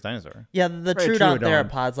smartest dinosaur? Yeah, the Probably a Troodont Troodon.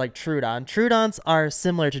 theropods, like Troodon. Troodonts are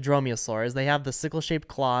similar to Dromaeosaurs. They have the sickle-shaped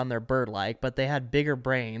claw and they're bird-like, but they had bigger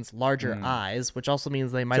brains, larger eyes, which also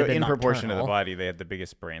means they might So have been in proportion to the nocturnal. body, they had the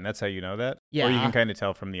biggest brain. That's how you know that? Or you Yeah. can kind of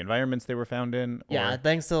tell from the environments they were found in? Yeah, Or...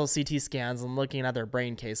 thanks to those CT scans and looking at their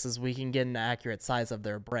brain cases, we can get an accurate size of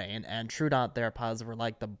their brain. And Troodont theropods were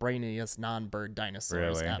like the brainiest non-bird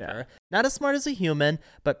dinosaurs Really? ever. Yeah. Not as smart as a human,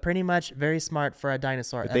 but pretty much very smart for a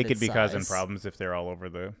dinosaur. But of they could its be causing size. problems if they're all over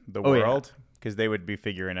the Oh, yeah. world. Because they would be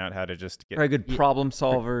figuring out how to just get... Probably good problem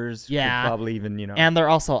solvers. could Yeah. Probably even, And they're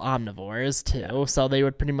also omnivores too, so they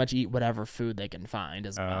would pretty much eat whatever food they can find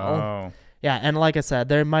as well. Oh. Yeah, and like I said,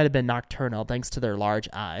 they might have been nocturnal thanks to their large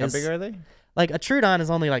eyes. How big are they? Like a Troodon is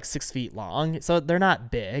only like 6 feet long, so they're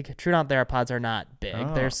not big. Troodont theropods are not big.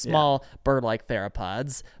 Oh, They're small bird-like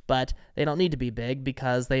theropods, but they don't need to be big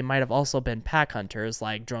because they might have also been pack hunters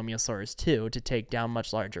like Dromaeosaurs too to take down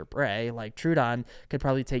much larger prey. Like Troodon could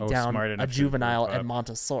probably take down smart a enough to juvenile group up.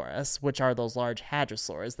 Edmontosaurus, which are those large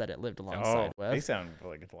hadrosaurs that it lived alongside They with. sound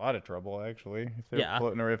like a lot of trouble, actually. If they're Yeah.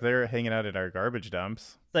 floating or if they're hanging out at our garbage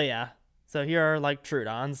dumps. So yeah, so here are like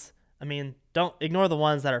Troodons. I mean, don't ignore the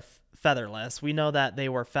ones that are featherless. We know that they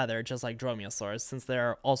were feathered, just like Dromaeosaurs, since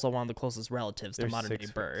they're also one of the closest relatives to They're modern day 6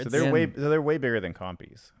 foot. birds. So they're And- they're way bigger than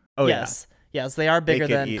compies. Oh, yes, they are bigger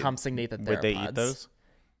could than eat- compsognathid theropods. Would they eat those?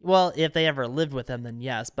 Well, if they ever lived with them, then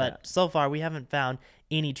yes. But Yeah. so far, we haven't found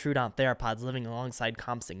any Troodont theropods living alongside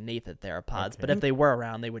compsognathid theropods. Okay. But if they were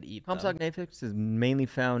around, they would eat them. Compsognathus is mainly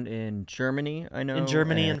found in Germany, I know. In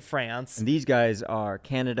Germany and France. And these guys are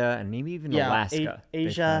Canada and maybe even Alaska. They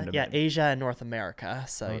Asia, found them in. Asia and North America.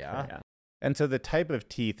 So Okay. yeah. And so the type of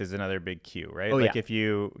teeth is another big cue, right? Oh, like yeah. if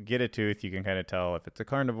you get a tooth, you can kind of tell if it's a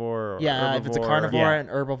carnivore or Yeah, herbivore. if it's a carnivore, Yeah. an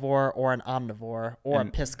herbivore, or an omnivore, or a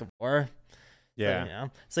And- piscivore. Yeah.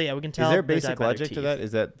 So yeah, we can tell. Is there their basic diabetic logic to teeth. that?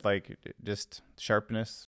 Is that like just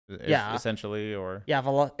sharpness? Yeah. Essentially, or Yeah, if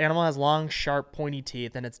an animal has long, sharp, pointy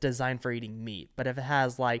teeth, then it's designed for eating meat. But if it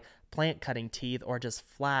has like plant-cutting teeth or just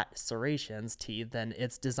flat serrations teeth, then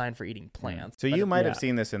it's designed for eating plants. So But you if- might yeah. have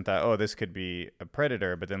seen this and thought, oh, this could be a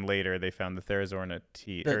predator, but then later they found the Therizinosaurus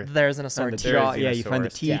teeth. there's an Found assorted the teeth. jaw, yeah, you find the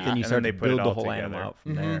Therizinosaurus teeth Yeah. and you and start then to they put it build the all whole together. animal out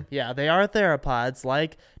from Mhm. there. Yeah, they are theropods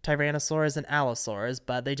like Tyrannosaurs and Allosaurs,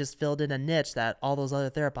 but they just filled in a niche that all those other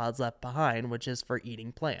theropods left behind, which is for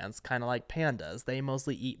eating plants, kind of like pandas. They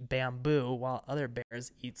mostly eat bamboo, while other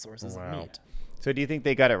bears eat sources of Wow. meat. So do you think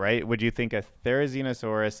they got it right? Would you think a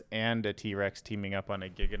Therizinosaurus and a T-Rex teaming up on a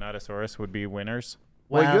Giganotosaurus would be winners?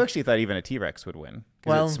 Well, you Well- actually thought even a T-Rex would win because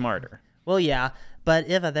Well- it's smarter. Well, yeah, but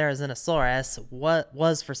if a Therizinosaurus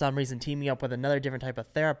was for some reason teaming up with another different type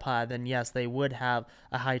of theropod, then yes, they would have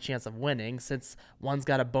a high chance of winning since one's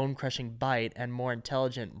got a bone-crushing bite and more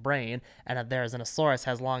intelligent brain, and a Therizinosaurus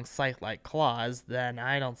has long scythe-like claws, then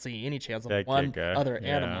I don't see any chance of That one Giga, other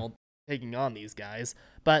yeah. animal taking on these guys.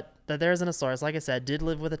 But the Therizinosaurus, like I said, did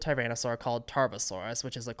live with a Tyrannosaur called Tarbosaurus,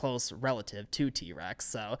 which is a close relative to T-Rex,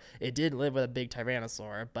 so it did live with a big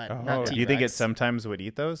Tyrannosaur, but not T-Rex. Do you think it sometimes would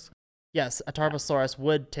eat those? Yes, a Tarbosaurus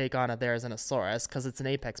would take on a Therizinosaurus because it's an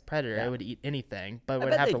apex predator. Yeah. It would eat anything, but would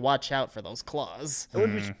bet have they- to watch out for those claws. I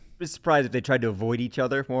wouldn't be surprised if they tried to avoid each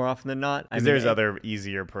other more often than not. I Because mean, there's other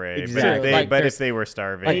easier prey. Exactly. But, Like, if there's- they were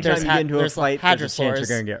starving, like, anytime there's you ha- get into a there's fight, there's a chance hadrosaurs. you're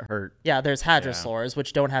going to get hurt. Yeah, there's Hadrosaurs,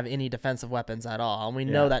 which don't have any defensive weapons at all. And we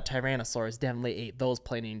know Yeah. that Tyrannosaurs definitely ate those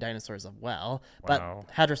plain-eating dinosaurs as well. Wow.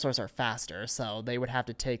 But Hadrosaurs are faster, so they would have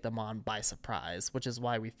to take them on by surprise, which is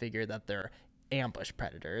why we figure that they're ambush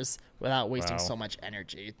predators without wasting Wow. so much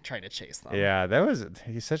energy trying to chase them. yeah,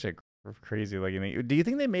 he's such a crazy looking thing. Do you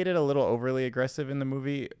think they made it a little overly aggressive in the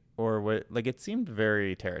movie, or what? Like it seemed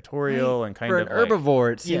very territorial and kind For of an like,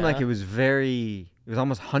 herbivore, it seemed Yeah. like it was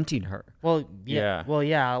almost hunting her. Well, Yeah.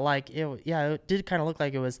 like it did kind of look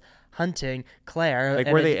like it was hunting Claire. Like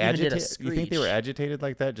and were it they even did a agitated? You think they were screech. agitated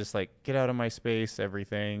like that? Just like get out of my space,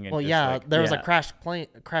 everything. And Well, just yeah, like, there was a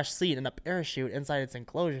yeah. crash seat and a parachute inside its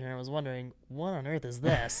enclosure, and I was wondering, what on earth is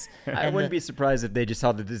this? I And wouldn't the- be surprised if they just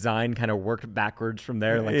saw the design kind of worked backwards from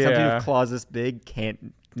there. Like something Yeah. with claws this big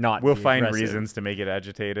can't not. We'll be find aggressive. reasons to make it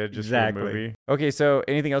agitated just Exactly. for the movie. Okay, so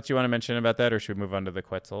anything else you want to mention about that, or should we move on to the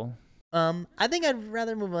Quetzal? I think I'd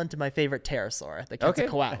rather move on to my favorite pterosaur, the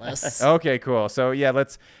Quetzalcoatlus. Okay, cool. So yeah,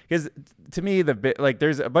 because to me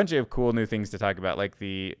there's a bunch of cool new things to talk about, like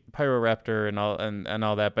the Pyroraptor and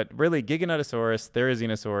all that. But really, Giganotosaurus,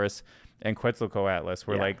 Therizinosaurus, and Quetzalcoatlus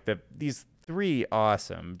were these three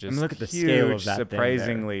awesome, just look at the huge, scale of that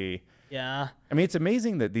surprisingly. Yeah. I mean, it's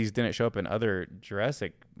amazing that these didn't show up in other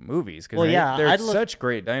Jurassic movies because they're such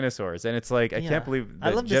great dinosaurs, and it's I can't believe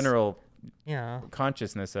the general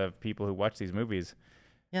consciousness of people who watch these movies.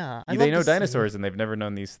 Yeah, they know dinosaurs and they've never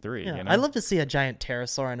known these three. Yeah, you know? I'd love to see a giant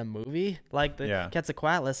pterosaur in a movie, like the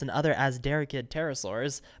Quetzalcoatlus and other Asdarchid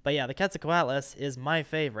pterosaurs. But yeah, the Quetzalcoatlus is my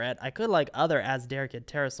favorite. I could like other Asdarchid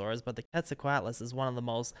pterosaurs, but the Quetzalcoatlus is one of the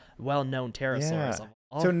most well-known pterosaurs of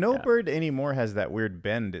all. So no bird anymore has that weird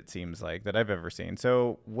bend, it seems like, that I've ever seen.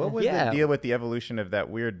 So what was the deal with the evolution of that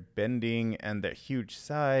weird bending and the huge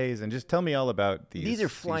size? And just tell me all about these. These are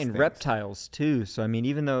flying reptiles too. So I mean,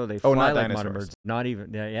 even though they fly like modern birds, not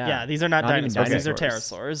even Yeah, these are not dinosaurs. These are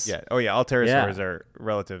pterosaurs. Yeah. Oh yeah, all pterosaurs are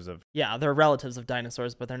relatives of. Yeah, they're relatives of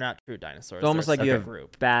dinosaurs, but they're not true dinosaurs. It's almost like you have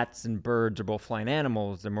bats and birds are both flying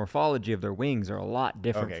animals. The morphology of their wings are a lot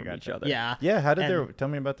different from each other. Yeah. Yeah. How did tell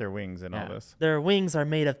me about their wings and all this? Their wings are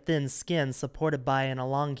made of thin skin supported by an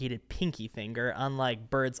elongated pinky finger, unlike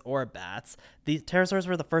birds or bats. These pterosaurs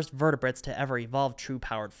were the first vertebrates to ever evolve true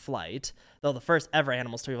powered flight, though the first ever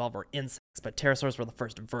animals to evolve were insects, but pterosaurs were the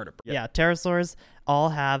first vertebrates. Yeah, pterosaurs all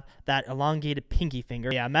have that elongated pinky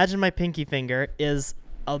finger. Yeah, imagine my pinky finger is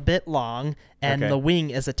a bit long, and the wing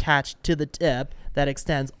is attached to the tip that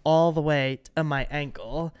extends all the way to my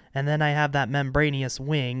ankle, and then I have that membranous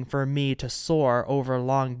wing for me to soar over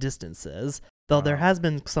long distances. Though there has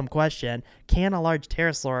been some question, can a large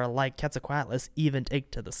pterosaur like Quetzalcoatlus even take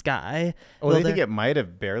to the sky? Oh, they think it might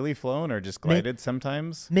have barely flown or just glided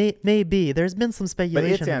sometimes? Maybe. There's been some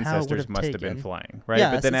speculation. But its ancestors must have been flying, right?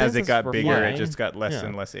 But then as it got bigger, it just got less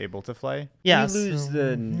and less able to fly? Yeah. You lose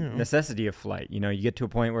the necessity of flight. You get to a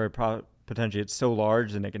point where potentially it's so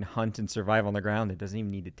large and it can hunt and survive on the ground, it doesn't even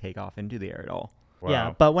need to take off into the air at all. Wow.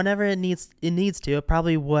 Yeah, but whenever it needs to, it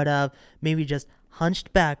probably would have maybe just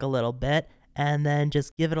hunched back a little bit and then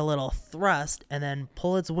just give it a little thrust and then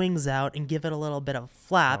pull its wings out and give it a little bit of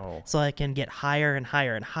flap so it can get higher and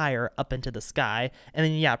higher and higher up into the sky. And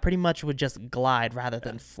then, pretty much would just glide rather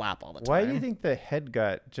than flap all the time. Why do you think the head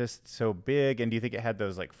got just so big? And do you think it had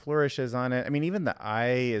those flourishes on it? I mean, even the eye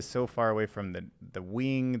is so far away from the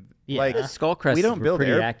wing. Yeah. The skull crests were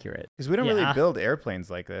pretty accurate. Because we don't really build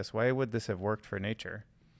airplanes like this. Why would this have worked for nature?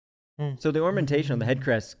 So the ornamentation on the head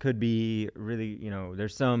crest could be really,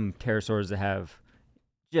 there's some pterosaurs that have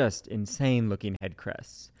just insane looking head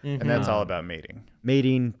crests. And that's all about mating.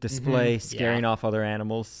 Mating, display, scaring off other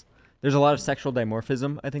animals. There's a lot of sexual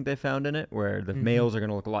dimorphism, I think they found in it, where the males are going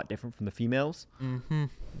to look a lot different from the females.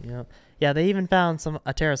 Yeah, they even found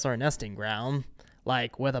a pterosaur nesting ground,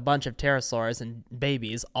 with a bunch of pterosaurs and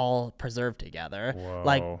babies all preserved together.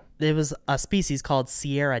 Whoa. There was a species called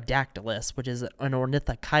Sierradactylus, which is an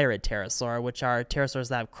ornithocheirid pterosaur, which are pterosaurs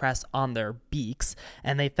that have crests on their beaks,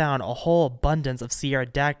 and they found a whole abundance of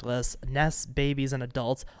Sierradactylus nests, babies, and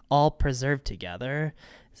adults all preserved together.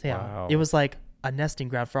 So it was like a nesting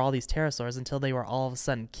ground for all these pterosaurs until they were all of a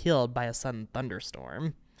sudden killed by a sudden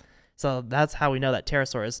thunderstorm. So that's how we know that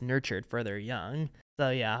pterosaurs nurtured for their young.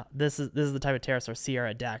 So this is the type of pterosaur,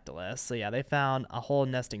 Sierradactylus. So they found a whole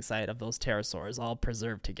nesting site of those pterosaurs all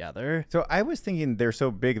preserved together. So I was thinking they're so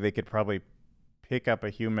big they could probably pick up a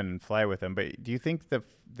human and fly with them. But do you think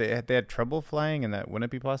they had trouble flying and that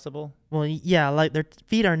wouldn't be possible? Well, their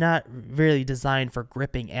feet are not really designed for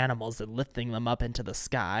gripping animals and lifting them up into the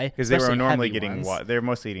sky. Because they were normally they're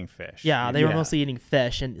mostly eating fish. Yeah, they were mostly eating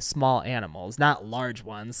fish and small animals, not large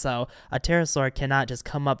ones. So a pterosaur cannot just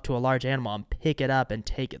come up to a large animal and pick it up and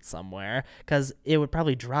take it somewhere because it would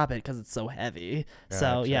probably drop it because it's so heavy. Gotcha.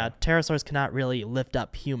 So pterosaurs cannot really lift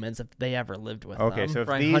up humans if they ever lived with them. Okay, so if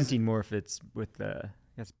hunting more if it's with the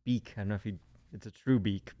beak. I don't know if it's a true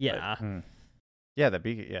beak. Yeah. Yeah, the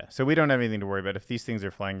beak. Yeah. So we don't have anything to worry about. If these things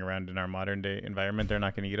are flying around in our modern day environment, they're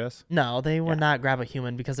not going to eat us? No, they would not grab a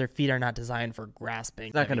human because their feet are not designed for grasping.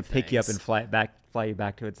 It's not going to pick you up and fly you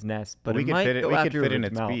back to its nest. But we could fit in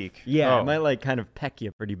its beak. Yeah, it might kind of peck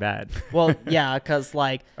you pretty bad. Well, yeah, because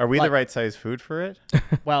are we the right size food for it?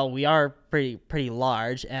 Well, we are pretty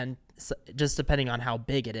large, and just depending on how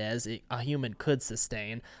big it is, a human could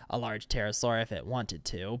sustain a large pterosaur if it wanted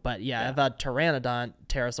to. But if a pteranodon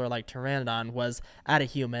pterosaur like Pteranodon was at a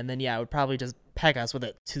human, then it would probably just peck us with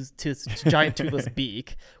its giant toothless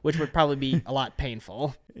beak, which would probably be a lot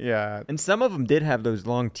painful. Yeah. And some of them did have those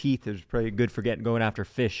long teeth. It was probably good for going after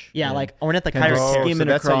fish. Yeah, like Kind of Ornithopteryx. So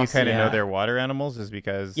that's how you across, kind of know yeah. they're water animals, is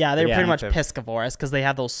because Yeah, they're pretty teeth much have- piscivorous because they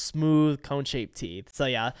have those smooth cone-shaped teeth. So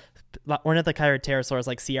yeah, Ornithopteryx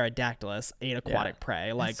like Sierradactylus ate aquatic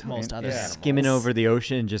prey like That's most other yeah. animals. skimming over the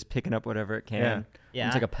ocean and just picking up whatever it can. Yeah.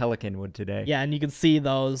 It's like a pelican would today. Yeah, and you can see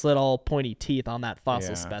those little pointy teeth on that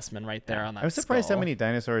fossil Yeah. specimen right there on that I'm surprised how skull. many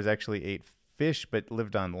dinosaurs actually ate fish but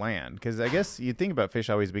lived on land, because I guess you'd think about fish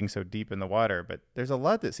always being so deep in the water, but there's a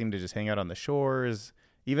lot that seem to just hang out on the shores.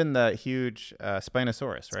 Even the huge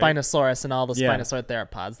Spinosaurus, right? Spinosaurus and all the Yeah. Spinosaur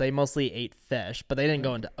theropods, they mostly ate fish, but they didn't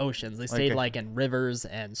go into oceans. They stayed like in rivers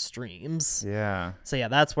and streams. Yeah. So yeah,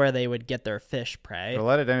 that's where they would get their fish prey. But a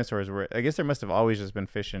lot of dinosaurs were, I guess there must have always just been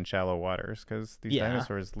fish in shallow waters, because these Yeah.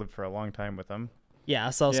 dinosaurs lived for a long time with them.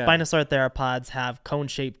 Yeah, so Yeah. Spinosaur theropods have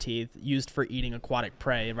cone-shaped teeth used for eating aquatic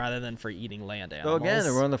prey rather than for eating land So animals. again,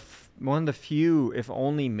 they're one of the few, if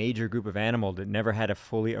only, major group of animal that never had a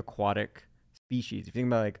fully aquatic species. If you think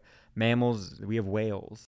about like mammals, we have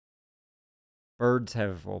whales. Birds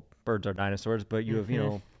are dinosaurs, but you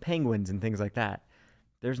have, penguins and things like that.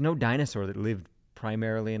 There's no dinosaur that lived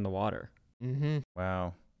primarily in the water. Mm-hmm.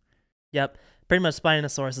 Wow. Yep. Pretty much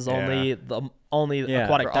Spinosaurus is only the only Yeah.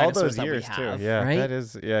 aquatic For all dinosaurs those that years, we too. have. Yeah, right? that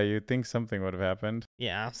is, you'd think something would have happened.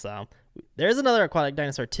 Yeah, so there's another aquatic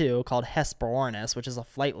dinosaur too called Hesperornis, which is a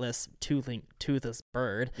flightless toothless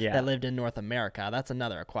bird that lived in North America. That's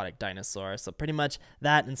another aquatic dinosaur. So pretty much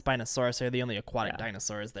that and Spinosaurus are the only aquatic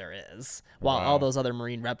dinosaurs there is, while all those other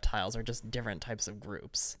marine reptiles are just different types of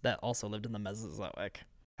groups that also lived in the Mesozoic.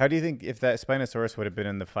 How do you think, if that Spinosaurus would have been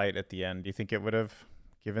in the fight at the end, do you think it would have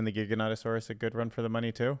given the Giganotosaurus a good run for the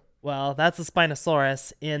money too? Well, that's the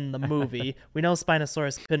Spinosaurus in the movie. We know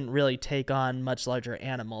Spinosaurus couldn't really take on much larger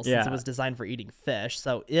animals since it was designed for eating fish.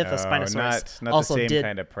 So if a Spinosaurus not also the same did,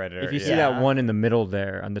 kind of predator. If you see Yeah. that one in the middle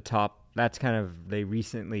there on the top, that's kind of, they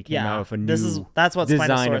recently came out with a new that's what design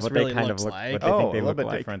Spinosaurus of what really they kind looks of look like. what they think a they little look bit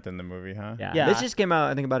like. different than the movie, huh? Yeah. This just came out,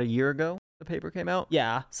 I think, about a year ago. The paper came out.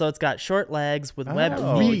 Yeah, so it's got short legs with webbed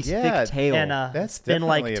Oh, feet yeah. thick tail. and a That's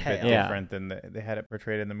fin-like definitely a bit tail. Yeah. different than they had it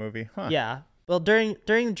portrayed in the movie. Huh. Yeah. Well, during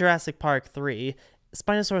Jurassic Park 3,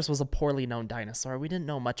 Spinosaurus was a poorly known dinosaur. We didn't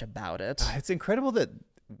know much about it. It's incredible that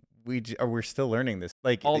we're still learning this.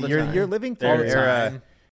 Like All the you're time. living through All an the era time.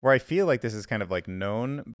 where I feel like this is kind of like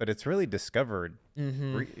known, but it's really discovered.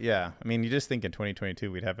 Mm-hmm. Yeah, I mean, you just think in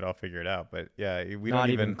 2022 we'd have it all figured out, but yeah, we Not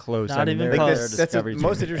don't even close. Not I mean, even there- close. there are That's the discoveries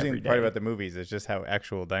most every interesting part day. about the movies is just how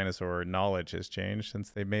actual dinosaur knowledge has changed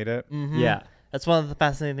since they made it. Mm-hmm. Yeah. That's one of the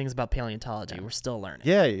fascinating things about paleontology. We're still learning.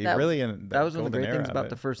 Yeah, That- really. In That was one of the golden great era things of about it.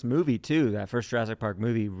 the first movie too. That first Jurassic Park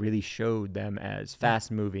movie really showed them as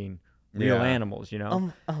fast-moving, real Yeah. animals.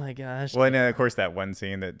 Oh my gosh. Well, and of course that one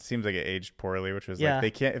scene that seems like it aged poorly, which was Yeah. like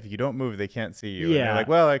they can't, if you don't move, they can't see you. And Yeah. they're like,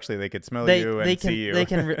 well, actually, they could smell you and see you.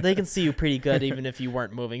 they can see you pretty good even if you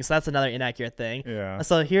weren't moving. So that's another inaccurate thing. Yeah.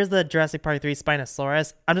 So here's the Jurassic Park 3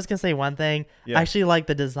 Spinosaurus. I'm just gonna say one thing. Yeah. I actually like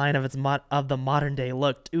the design of of the modern day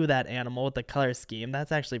look to that animal with the color scheme.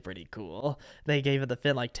 That's actually pretty cool. They gave it the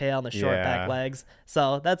fin-like tail and the short back Yeah. legs.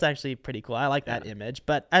 So that's actually pretty cool. I like that image.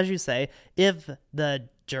 But as you say, if the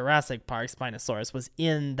Jurassic Park Spinosaurus was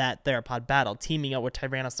in that theropod battle, teaming up with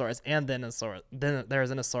Tyrannosaurus and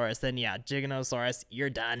Therizinosaurus, then yeah, Giganotosaurus, you're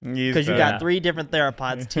done. He's Because you done. got three different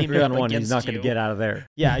theropods teaming 3 up on 1, against he's not you. going to get out of there.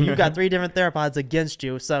 Yeah, you've got three different theropods against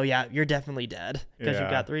you, so yeah, you're definitely dead because you've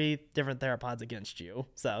Yeah. got three different theropods against you.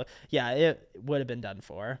 So yeah, it would have been done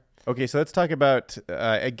for. Okay, so let's talk about.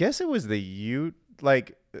 I guess it was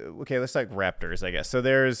okay, let's talk raptors. I guess so.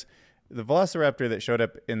 There's the Velociraptor that showed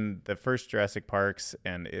up in the first Jurassic Parks,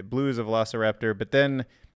 and it Blue is a Velociraptor. But then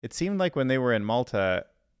it seemed like when they were in Malta,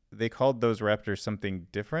 they called those raptors something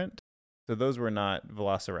different. So those were not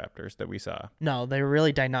Velociraptors that we saw. No, they were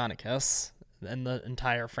really Deinonychus in the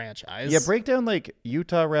entire franchise. Yeah, break down like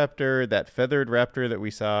Utahraptor, that feathered raptor that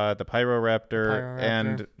we saw, the Pyroraptor,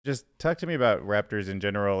 and just talk to me about raptors in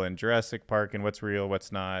general in Jurassic Park and what's real,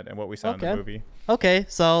 what's not, and what we saw in the movie. Okay,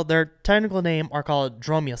 so their technical name are called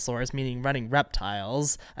Dromaeosaurs, meaning running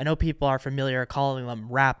reptiles. I know people are familiar calling them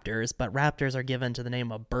raptors, but raptors are given to the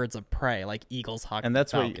name of birds of prey, like eagles, hawks, And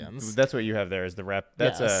that's falcons. what you have there is the rap.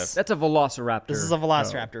 That's Yes. That's a velociraptor. This is a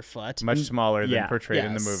velociraptor foot. much smaller than Yeah. portrayed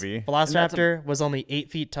in the Yes. movie. Velociraptor was only 8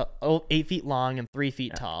 feet long and 3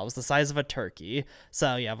 feet tall. It was the size of a turkey.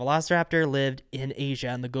 So yeah, Velociraptor lived in Asia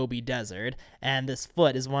in the Gobi Desert, and this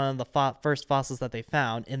foot is one of the first fossils that they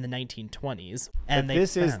found in the 1920s. And But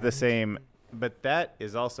this is the same But that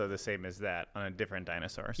is also the same as that on a different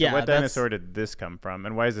dinosaur. So Yeah, what that's- dinosaur did this come from,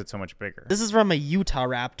 and why is it so much bigger? This is from a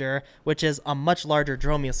Utahraptor, which is a much larger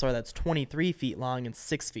dromaeosaur that's 23 feet long and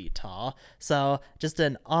 6 feet tall. So just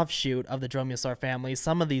an offshoot of the dromaeosaur family.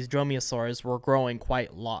 Some of these dromaeosaurs were growing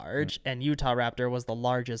quite large, and Utahraptor was the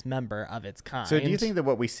largest member of its kind. So do you think that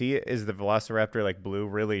what we see is the Velociraptor, like blue,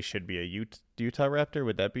 really should be a Utahraptor?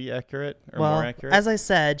 Would that be accurate or more accurate? As I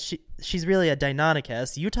said, she's really a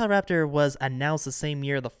Deinonychus. Utahraptor was announced the same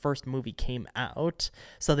year the first movie came out,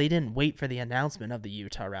 so they didn't wait for the announcement of the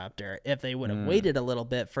Utahraptor. If they would have waited a little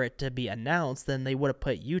bit for it to be announced, then they would have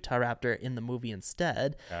put Utahraptor in the movie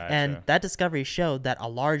instead. Gotcha. And that discovery showed that a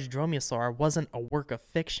large dromaeosaur wasn't a work of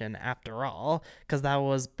fiction after all, because that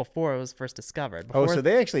was before it was first discovered. So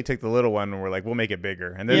they actually took the little one and were like, we'll make it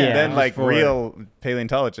bigger. And then, Yeah. like real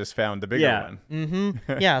paleontologists found the bigger one.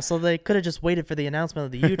 Mm-hmm. Yeah, so they could have just waited for the announcement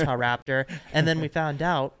of the Utahraptor, and then we found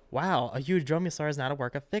out, wow, a huge dromaeosaur is not a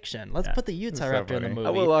work of fiction. Let's put the Utahraptor in the funny. movie. I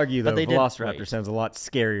will argue, though, but they didn't Velociraptor wait. sounds a lot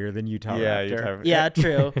scarier than Utahraptor. Yeah,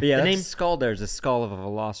 true. But yeah, the that name. skull there is a skull of a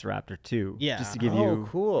Velociraptor, too. Yeah. Just to give Oh, you...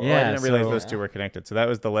 cool. Yeah, I didn't realize so- those two were connected. So that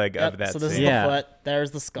was the leg Yep, of that so this scene. is Yeah. the foot.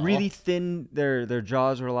 There's the skull. Really thin. Their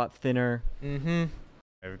jaws were a lot thinner. Mm-hmm.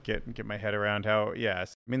 I would get my head around how,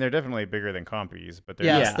 yes. I mean, they're definitely bigger than compies, but they're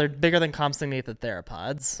Yes, Yeah. they're bigger than compsognathid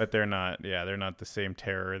theropods. but they're not, they're not the same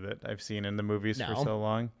terror that I've seen in the movies for No. so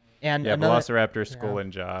long. And Yeah, another, Velociraptor skull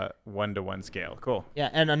and jaw, 1-to-1 scale. Cool.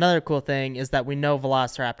 yeah, and another cool thing is that we know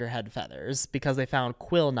Velociraptor had feathers because they found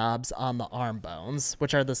quill knobs on the arm bones,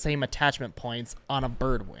 which are the same attachment points on a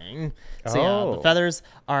bird wing. So yeah, the Oh. feathers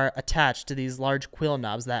are attached to these large quill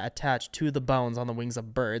knobs that attach to the bones on the wings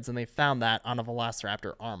of birds, and they found that on a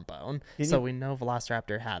Velociraptor arm bone. So we know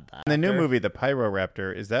Velociraptor had that. In the new movie, the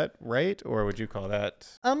Pyroraptor, is that right? Or would you call that?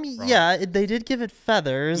 Yeah, they did give it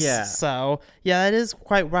feathers. Yeah. So, yeah, it is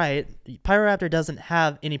quite right. Pyroraptor doesn't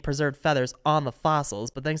have any preserved feathers on the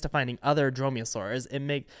fossils, but thanks to finding other dromaeosaurs,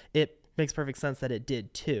 it makes perfect sense that it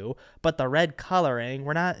did too. But the red coloring,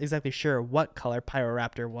 we're not exactly sure what color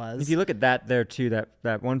Pyroraptor was. If you look at that there, too,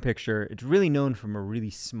 that one picture, it's really known from a really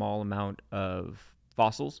small amount of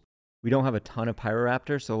fossils. We don't have a ton of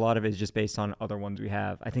Pyroraptor, so a lot of it is just based on other ones we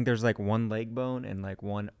have. I think there's like one leg bone and like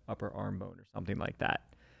one upper arm bone or something like that.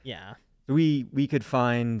 Yeah. We could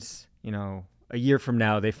find, a year from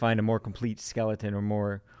now, they find a more complete skeleton or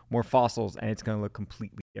more fossils, and it's going to look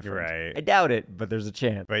completely different. Right. I doubt it, but there's a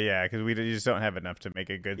chance. But yeah, because we just don't have enough to make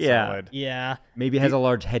a good Yeah. solid. Yeah. Maybe it has a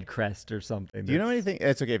large head crest or something. Do you know anything?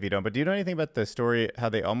 It's okay if you don't, but do you know anything about the story, how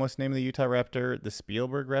they almost named the Utahraptor the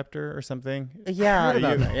Speilgburg Raptor or something? Yeah. heard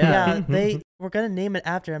about that, Yeah. They were going to name it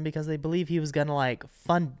after him because they believe he was going to like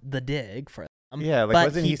fund the dig for them. Yeah, like but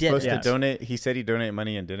wasn't he supposed didn't. to donate? He said he'd donate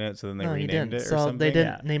money and didn't, so then they No, he renamed didn't. it or So something? they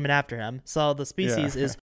didn't name it after him. So the species Yeah.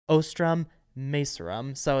 is Ostrom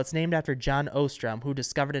macerum. So it's named after John Ostrom, who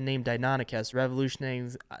discovered and named Deinonychus,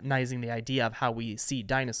 revolutionizing the idea of how we see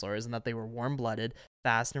dinosaurs and that they were warm-blooded,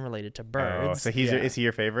 fast, and related to Oh, birds. so is he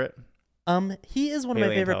your favorite? He is one of my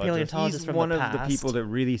favorite Paleontologist. paleontologists He's from one the of past. the people that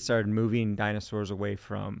really started moving dinosaurs away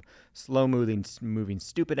from moving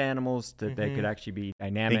stupid animals that they could actually be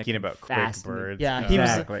dynamic. Thinking and about quick fast. birds. Yeah,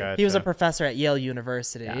 Exactly. he was a Gotcha. professor at Yale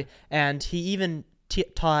University, Yeah. and he even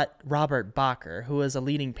taught Robert Bacher, who is a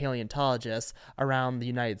leading paleontologist around the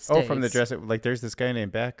United States. Oh, from the Jurassic, like there's this guy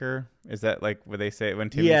named Backer. Is that like what they say when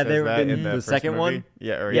Tim Yeah, says they were that in in the first second movie? one?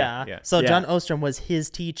 Yeah, or Yeah. yeah. So Yeah. John Ostrom was his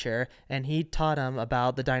teacher, and he taught him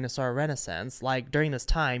about the dinosaur renaissance. Like during this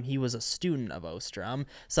time, he was a student of Ostrom,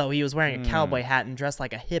 so he was wearing a cowboy hat and dressed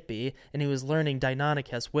like a hippie, and he was learning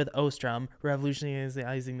Deinonychus with Ostrom,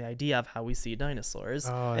 revolutionizing the idea of how we see dinosaurs.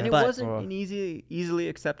 Oh, And it But- wasn't an easily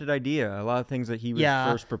accepted idea. A lot of things that he was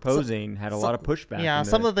Yeah. first proposing had a lot of pushback. Yeah, in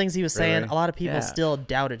some of the things he was saying, Really? a lot of people Yeah. still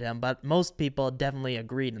doubted him, but most people definitely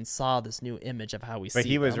agreed and saw this new image of how we see But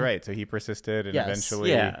he was them. right, so he persisted, and Yes.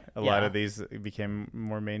 eventually Yeah. a lot Yeah. of these became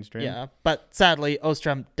more mainstream. Yeah, but sadly,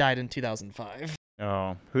 Ostrom died in 2005.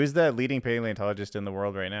 Oh, who's the leading paleontologist in the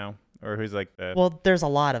world right now, or who's like the? Well, there's a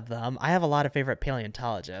lot of them. I have a lot of favorite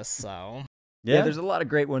paleontologists, so... Yeah, there's a lot of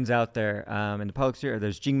great ones out there. In the public sphere,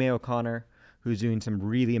 there's Jing May O'Connor, who's doing some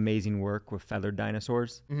really amazing work with feathered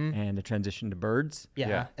dinosaurs and the transition to birds.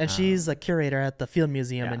 Yeah, and she's a curator at the Field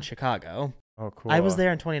Museum in Chicago. Oh, cool. I was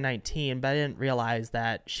there in 2019, but I didn't realize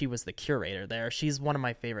that she was the curator there. She's one of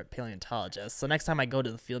my favorite paleontologists. So next time I go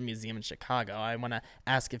to the Field Museum in Chicago, I want to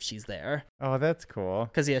ask if she's there. Oh, that's cool.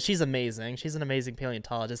 Because, yeah, she's amazing. She's an amazing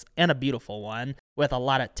paleontologist and a beautiful one with a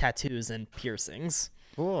lot of tattoos and piercings.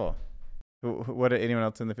 Cool. What anyone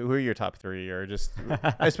else in the who are your top three, or just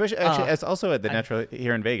especially actually it's also at the Natural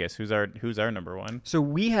here in Vegas. Who's our number one? So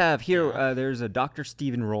we have here there's a Dr.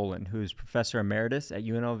 Stephen Rowland, who's professor emeritus at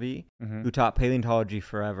UNLV, who taught paleontology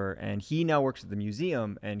forever, and he now works at the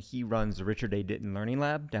museum, and he runs the Richard A. Ditton Learning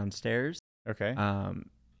Lab downstairs. Okay.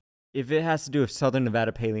 If it has to do with Southern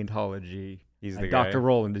Nevada paleontology, He's the Dr. guy.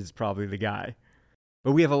 Rowland is probably the guy.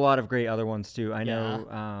 But we have a lot of great other ones too. I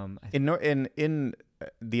know In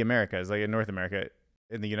the Americas, like in North America,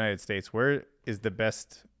 in the United States, where is the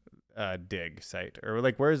best dig site, or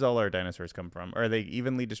like where's all our dinosaurs come from? Are they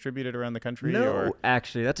evenly distributed around the country? No,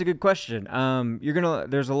 actually, that's a good question.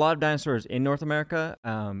 There's a lot of dinosaurs in North America.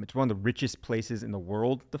 It's one of the richest places in the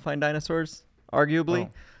world to find dinosaurs, arguably.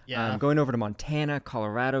 Oh, yeah. Going over to Montana,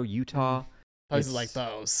 Colorado, Utah. Places like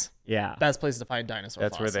those. Yeah. Best place to find dinosaur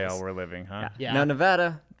That's fossils. where they all were living, huh? Yeah. Now,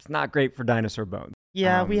 Nevada, it's not great for dinosaur bones.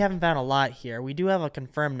 Yeah, we haven't found a lot here. We do have a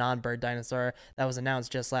confirmed non-bird dinosaur that was announced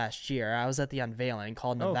just last year. I was at the unveiling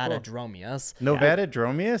called Nevada Dromaeosaurus. Nevada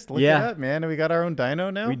Dromaeosaurus? Look it up, man. We got our own dino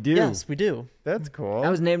now? We do. Yes, we do. That's cool. That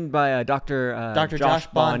was named by Dr. Josh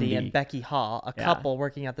Bondi and Becky Hall, a couple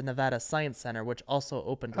working at the Nevada Science Center, which also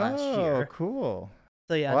opened last year. Oh, cool.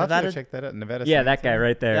 So yeah, I'll have to Nevada. go check that out. Nevada. Yeah, Science that guy Center.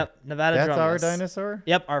 right there. Yep, Nevada That's our Dromaeosaurus. dinosaur?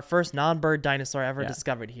 Yep, our first non-bird dinosaur ever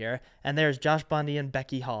discovered here. And there's Josh Bondi and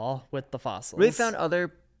Becky Hall with the fossils. We found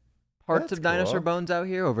other parts That's of dinosaur cool. bones out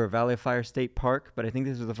here over at Valley of Fire State Park, but I think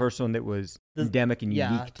this was the first one that was endemic and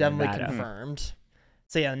unique to definitely Nevada. confirmed.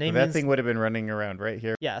 So yeah, the name That means, thing would have been running around right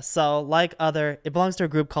here. yeah, so it belongs to a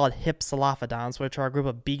group called Hypsilophodons, which are a group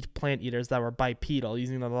of beaked plant eaters that were bipedal,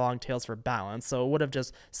 using their long tails for balance. So it would have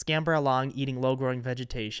just scampered along, eating low-growing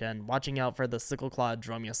vegetation, watching out for the sickle-clawed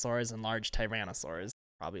dromaeosaurs and large tyrannosaurs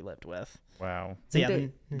probably lived with. Wow. So I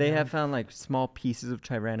think they have found like small pieces of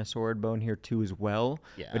tyrannosaurid bone here too as well,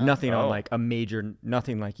 but nothing on like a major,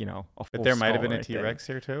 nothing like, a full But there might have been skull a or T-Rex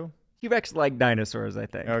here too? T-Rex like dinosaurs, I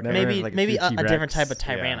think. Okay. Never Maybe like maybe true a different T-Rex. type of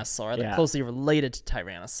tyrannosaur that closely related to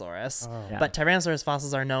Tyrannosaurus. Yeah. But Tyrannosaurus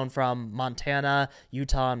fossils are known from Montana,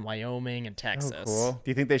 Utah, and Wyoming, and Oh, Texas. cool. Do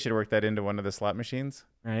you think they should work that into one of the slot machines?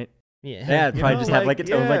 Right? Yeah. Yeah, it'd probably just have like its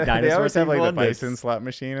own like dinosaur. They always have like the one that's- bison slot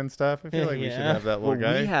machine and stuff. I feel like we should Yeah. have that little What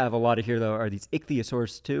guy. we have a lot of here though are these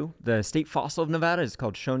ichthyosaurs too. The state fossil of Nevada is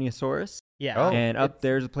called Shoniosaurus. Yeah. Oh. And up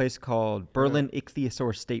there's a place called Berlin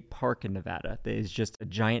Ichthyosaur State Park in Nevada that is just a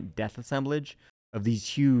giant death assemblage of these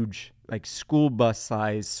huge, like school bus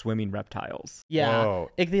sized swimming reptiles. Yeah. Whoa.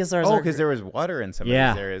 Ichthyosaurs Oh, are because there was water in some of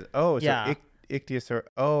Yeah. these areas. Oh, so Yeah. ichthyosaur.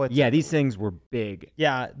 Oh, it's Yeah, these things were big.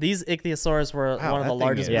 Yeah, these ichthyosaurs were Wow, one of that the thing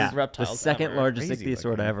largest is- Yeah, reptiles the second ever. largest Crazy ichthyosaur to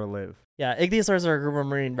looking. ever live. Yeah, ichthyosaurs are a group of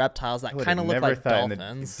marine reptiles that I would kind of have look never like thought in the-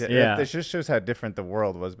 dolphins. Yeah. It just shows how different the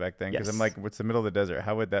world was back then. Because I'm Yes. like, what's the middle of the desert?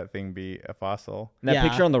 How would that thing be a fossil? And that Yeah.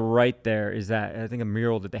 picture on the right there is that I think a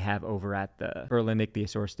mural that they have over at the Berlin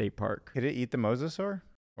Ichthyosaur State Park. Could it eat the mosasaur?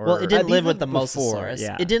 Or, Well, it didn't these live with lived the before, mosasaurus.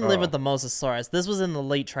 yeah. It didn't live Oh. with the mosasaurus. This was in the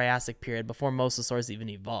late Triassic period before mosasaurs even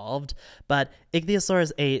evolved. But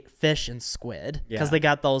ichthyosaurs ate fish and squid because Yeah. they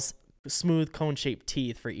got those smooth cone-shaped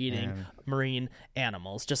teeth for eating Man. marine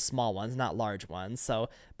animals, just small ones, not large ones. So,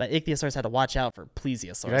 but ichthyosaurs had to watch out for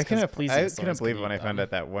plesiosaurs. Dude, I 'cause couldn't plesiosaurs believe could it when eat I found them. out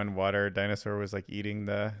that one water dinosaur was like eating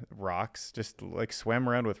the rocks, just like swam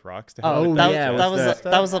around with rocks to Oh, help that- it yeah, digest that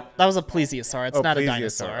was stuff. that was a plesiosaur. It's Oh, not a plesiosaur.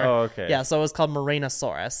 dinosaur. Oh, okay. Yeah, so it was called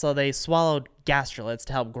Morenosaurus. So they swallowed gastroliths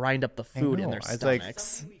to help grind up the food in know. their I was like-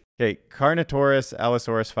 stomachs. Okay, Carnotaurus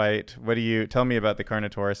Allosaurus fight. Tell me about the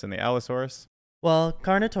Carnotaurus and the Allosaurus? Well,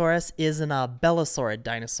 Carnotaurus is an bellisaurid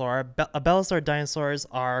dinosaur. Bellisaurid dinosaurs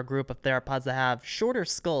are a group of theropods that have shorter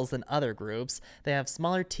skulls than other groups. They have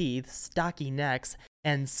smaller teeth, stocky necks,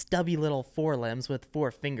 and stubby little forelimbs with 4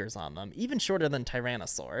 fingers on them, even shorter than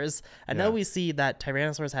tyrannosaurs. I know Yeah. we see that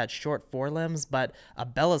tyrannosaurs had short forelimbs, but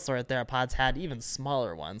bellisaurid theropods had even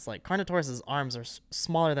smaller ones. Like Carnotaurus's arms are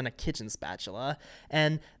smaller than a kitchen spatula,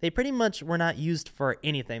 and they pretty much were not used for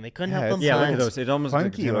anything. They couldn't help them Yeah, look hunt. at those. It almost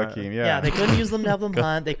Funky looks looking, Yeah, they couldn't use them to help them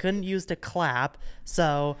hunt. They couldn't use to clap.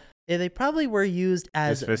 So they probably were used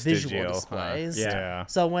as Just visual vestigial, huh? displays. Yeah.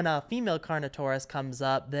 So when a female Carnotaurus comes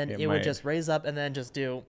up, then It it would might. just raise up and then just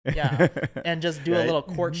do, and just do a Right. little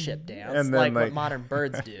courtship dance, And then, like what like- modern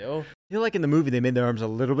birds do. I feel like in the movie they made their arms a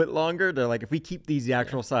little bit longer. They're like, if we keep these the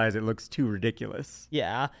actual size, it looks too ridiculous.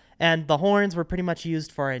 Yeah, and the horns were pretty much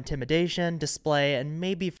used for intimidation, display, and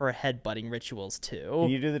maybe for headbutting rituals too. Can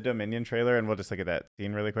you do the Dominion trailer and we'll just look at that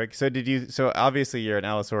scene really quick? So obviously you're an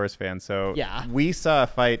Allosaurus fan. So Yeah. we saw a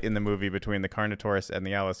fight in the movie between the Carnotaurus and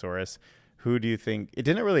the Allosaurus. Who do you think, it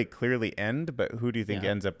didn't really clearly end, but who do you think Yeah.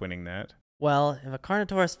 ends up winning that? Well, if a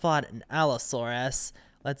Carnotaurus fought an Allosaurus,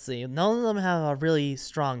 Let's see. None of them have a really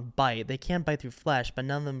strong bite. They can bite through flesh, but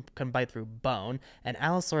none of them can bite through bone. And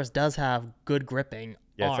Allosaurus does have good gripping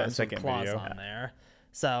arms with claws on there.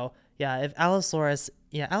 So, yeah, if Allosaurus...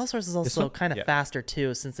 Yeah, Allosaurus is also kind of faster,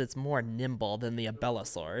 too, since it's more nimble than the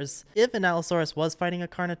Abelisaurs. If an Allosaurus was fighting a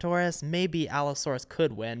Carnotaurus, maybe Allosaurus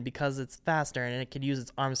could win because it's faster and it could use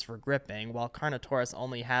its arms for gripping, while Carnotaurus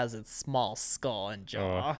only has its small skull and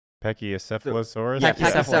jaw. Pachycephalosaurus? Yeah,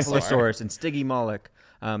 Pachycephalosaurus and Stygimoloch.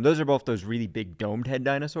 Those are both those really big domed head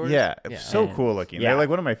dinosaurs. Yeah, so cool looking. Yeah. They're like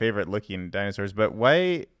one of my favorite looking dinosaurs, but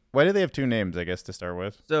why do they have two names, I guess, to start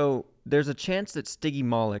with? So there's a chance that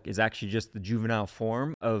Stygimoloch is actually just the juvenile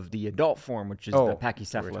form of the adult form, which is the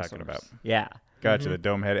Pachycephalosaurus. We're talking about. Yeah. Gotcha, the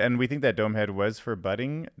dome head. And we think that dome head was for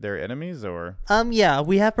butting their enemies, or? Yeah,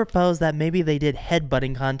 we have proposed that maybe they did head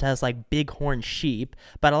butting contests like bighorn sheep,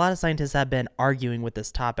 but a lot of scientists have been arguing with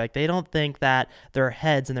this topic. They don't think that their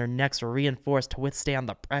heads and their necks were reinforced to withstand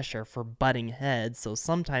the pressure for butting heads, so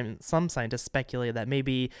some scientists speculate that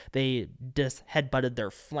maybe they just head butted their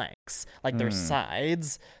flanks, like their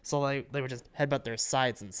sides, so they would just headbutt their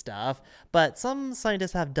sides and stuff. But some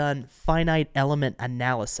scientists have done finite element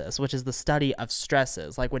analysis, which is the study of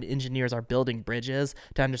stresses, like when engineers are building bridges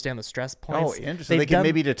to understand the stress points. Oh, interesting. They can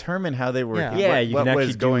maybe determine how they were, what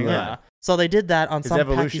was going on. So they did that on some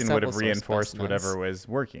evolution would have reinforced specimens. whatever was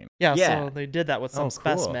working. Yeah, so they did that with some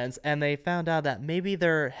specimens, and they found out that maybe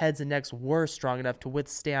their heads and necks were strong enough to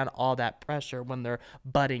withstand all that pressure when they're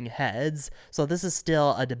butting heads. So this is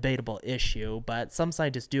still a debatable issue, but some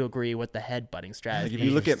scientists do agree with the head butting strategy. If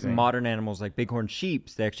you look at modern animals like bighorn sheep,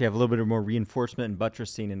 they actually have a little bit of more reinforcement and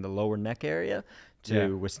buttressing in the lower neck area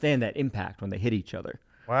to withstand that impact when they hit each other.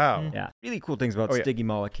 Wow. Yeah. Really cool things about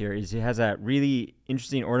Stygimoloch here is it has that really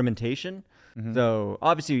interesting ornamentation. So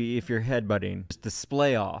obviously, if you're headbutting, just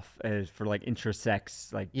display off as for like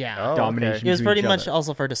intersex, like domination. It was pretty much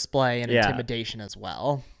also for display and intimidation as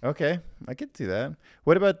well. Okay, I could see that.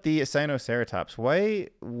 What about the Sinoceratops? Why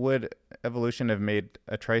would evolution have made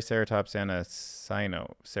a Triceratops and a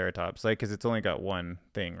Sinoceratops? Like, because it's only got one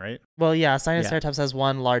thing, right? Well, yeah, Sinoceratops has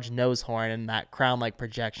one large nose horn and that crown-like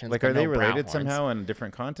projection. Like, are they related somehow on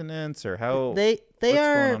different continents, or how?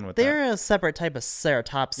 They're a separate type of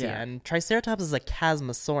ceratopsian. Triceratops is a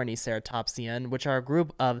Chasmosaurine ceratopsian, which are a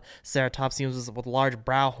group of ceratopsians with large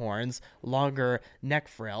brow horns, longer neck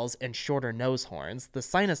frills, and shorter nose horns. The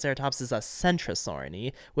Sinoceratops is a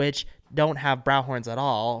Centrosaurine, which don't have brow horns at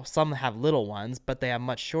all. Some have little ones, but they have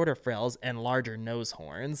much shorter frills and larger nose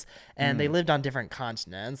horns. And they lived on different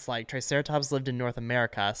continents. Like Triceratops lived in North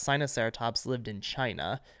America, Sinoceratops lived in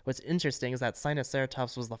China. What's interesting is that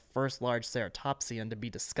Sinoceratops was the first large ceratopsian to be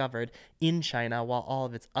discovered in China, while all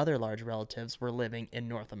of its other large relatives were living in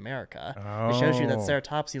North America. It shows you that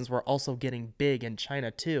ceratopsians were also getting big in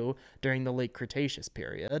China too during the late Cretaceous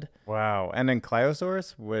period. Wow. And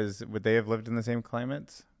Ankylosaurus, would they have lived in the same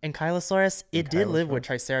climates? Ankylosaurus, it did live with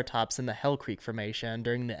Triceratops in the Hell Creek Formation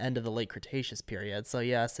during the end of the late Cretaceous period. So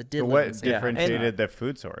yes, it did. What differentiated the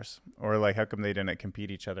food source, or like how come they didn't compete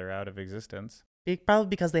each other out of existence? Probably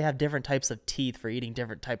because they have different types of teeth for eating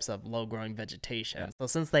different types of low-growing vegetation. So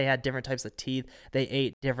since they had different types of teeth, they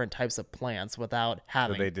ate different types of plants without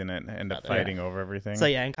having. So they didn't end up fighting over everything. So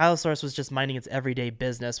yeah, Ankylosaurus was just minding its everyday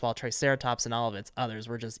business, while Triceratops and all of its others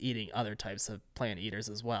were just eating other types of plant eaters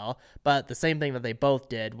as well. But the same thing that they both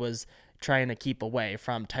did was trying to keep away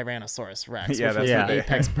from Tyrannosaurus Rex, which was the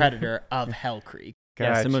apex predator of Hell Creek.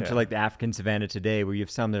 Gotcha. Yeah, similar to like the African savanna today, where you have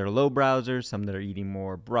some that are low browsers, some that are eating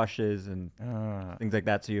more brushes and things like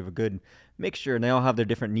that. So you have a good mixture, and they all have their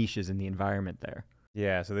different niches in the environment there.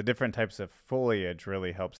 Yeah, so the different types of foliage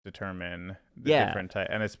really helps determine the different type,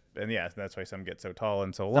 and that's why some get so tall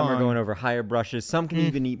and so long. Some are going over higher brushes. Some can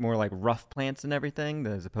even eat more like rough plants and everything,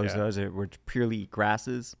 as opposed to those that would purely eat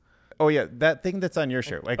grasses. Oh yeah, that thing that's on your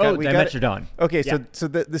shirt. Like, Dimetrodon. Okay, so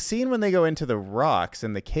the scene when they go into the rocks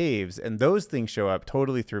and the caves and those things show up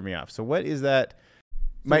totally threw me off. So what is that?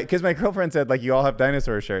 Because my girlfriend said like you all have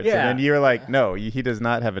dinosaur shirts, and then you were like, no, he does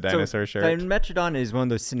not have a dinosaur shirt. Dimetrodon is one of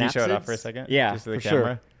those synapsids. Can you show it off for a second? Yeah, just to the for camera.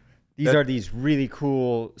 Sure. These are these really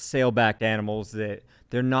cool sail-backed animals that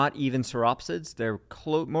they're not even sauropsids. They're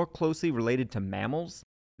more closely related to mammals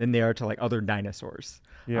than they are to like other dinosaurs.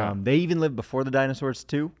 Yeah. They even lived before the dinosaurs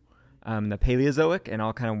too. The Paleozoic, and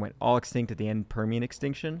all kind of went all extinct at the end, Permian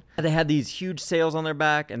extinction. They had these huge sails on their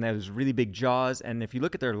back and those really big jaws. And if you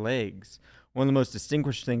look at their legs, one of the most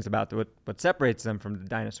distinguished things about what separates them from the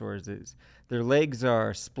dinosaurs is their legs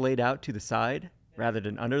are splayed out to the side rather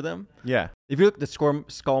than under them. Yeah. If you look at the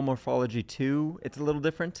skull morphology too, it's a little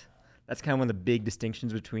different. That's kind of one of the big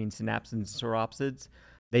distinctions between synapsids and sauropsids.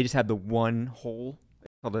 They just have the one hole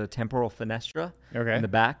called a temporal fenestra in the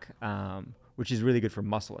back, which is really good for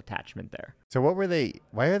muscle attachment there. So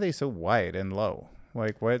why are they so wide and low?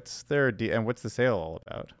 Like, what's their and what's the sail all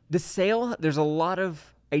about? The sail, there's a lot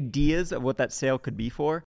of ideas of what that sail could be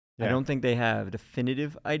for. Yeah. I don't think they have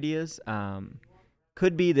definitive ideas.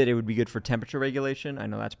 Could be that it would be good for temperature regulation. I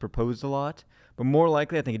know that's proposed a lot. But more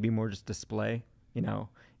likely, I think it'd be more just display. You know,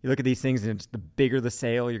 you look at these things, and it's the bigger the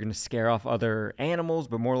sail, you're going to scare off other animals,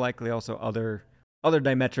 but more likely also other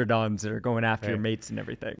dimetrodons that are going after your mates and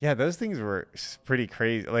everything. Yeah, those things were pretty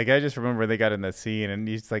crazy. Like, I just remember they got in the scene, and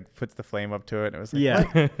he just, like, puts the flame up to it, and it was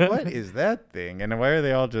like, what is that thing? And why are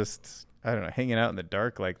they all just, I don't know, hanging out in the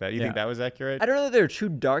dark like that? You think that was accurate? I don't know that they're true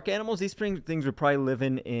dark animals. These things were probably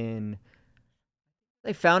living in...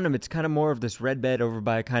 They found them. It's kind of more of this red bed over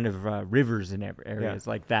by kind of rivers and areas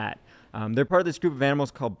like that. They're part of this group of animals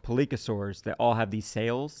called Pachycephalosaurs that all have these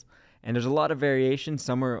sails. And there's a lot of variation.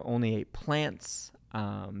 Some are only ate plants.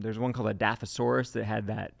 There's one called a Dilophosaurus that had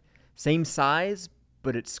that same size,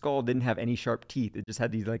 but its skull didn't have any sharp teeth. It just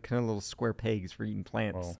had these like kind of little square pegs for eating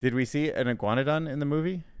plants. Whoa. Did we see an iguanodon in the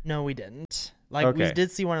movie? No, we didn't. Like, we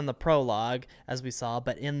did see one in the prologue, as we saw,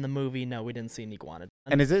 but in the movie, no, we didn't see an iguanodon.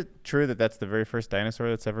 And is it true that that's the very first dinosaur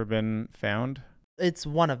that's ever been found? It's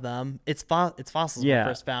one of them. Its fossils were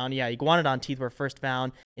first found. Yeah, iguanodon teeth were first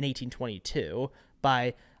found in 1822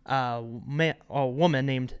 by a woman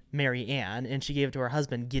named Mary Ann, and she gave it to her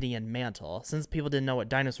husband, Gideon Mantle. Since people didn't know what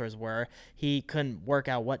dinosaurs were, he couldn't work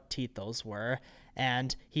out what teeth those were.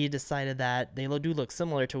 And he decided that they do look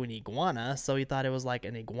similar to an iguana, so he thought it was like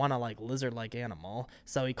an iguana-like, lizard-like animal.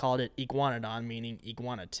 So he called it iguanodon, meaning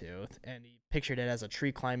iguana tooth, and he pictured it as a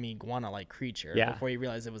tree-climbing iguana-like creature before he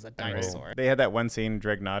realized it was a dinosaur. They had that one scene,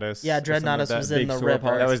 Dreadnoughtus. Yeah, Dreadnoughtus was in the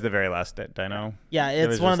river. That was the very last dino. Yeah,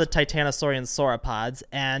 it's one of the Titanosaurian sauropods,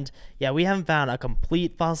 and yeah, we haven't found a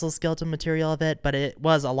complete fossil skeleton material of it, but it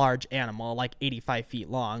was a large animal, like 85 feet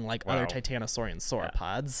long, like other Titanosaurian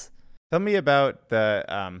sauropods. Tell me about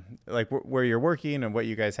the where you're working and what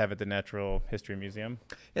you guys have at the Natural History Museum.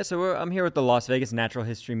 Yeah, so I'm here with the Las Vegas Natural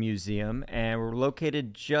History Museum, and we're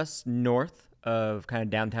located just north of kind of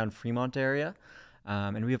downtown Fremont area,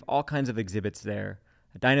 and we have all kinds of exhibits there.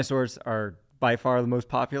 Dinosaurs are by far the most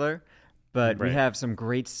popular, but we have some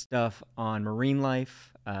great stuff on marine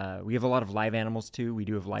life. We have a lot of live animals too. We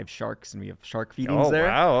do have live sharks, and we have shark feedings there. Oh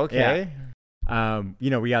wow, okay.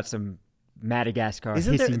 Yeah. We got some Madagascar.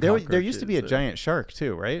 There used to be a giant shark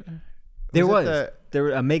too, right? There was a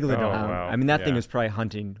megalodon. Oh, wow. I mean, that thing was probably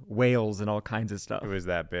hunting whales and all kinds of stuff. It was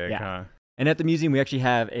that big, huh? And at the museum, we actually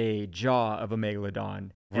have a jaw of a megalodon.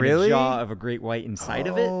 And really? A jaw of a great white inside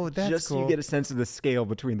of it. Oh, that's just cool. So you get a sense of the scale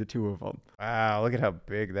between the two of them. Wow, look at how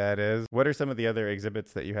big that is. What are some of the other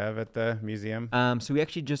exhibits that you have at the museum? So we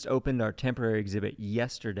actually just opened our temporary exhibit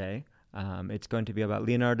yesterday. It's going to be about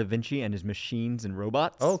Leonardo da Vinci and his machines and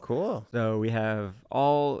robots. Oh, cool. So we have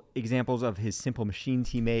all examples of his simple machines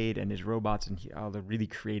he made and his robots and all the really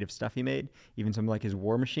creative stuff he made, even some like his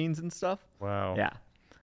war machines and stuff. Wow. Yeah.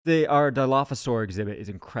 Our Dilophosaur exhibit is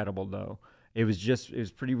incredible, though. It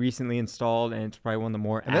was pretty recently installed, and it's probably one of the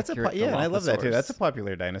more accurate and I love that too. That's a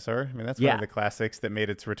popular dinosaur. I mean, that's one of the classics that made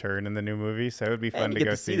its return in the new movie, so it would be fun to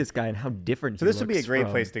go see this guy and how different So this would be a great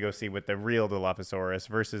place to go see what the real Dilophosaurus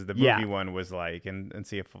versus the movie one was like, and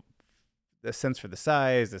see if a sense for the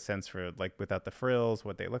size, a sense for like without the frills,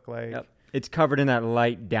 what they look like. Yep. It's covered in that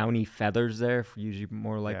light downy feathers there, usually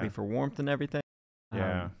more likely for warmth and everything.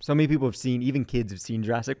 Yeah. So many people have seen, even kids have seen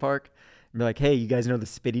Jurassic Park. And be like, hey, you guys know the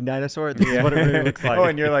spitting dinosaur? This is what it really looks like. Oh,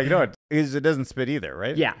 and you're like, no, it doesn't spit either,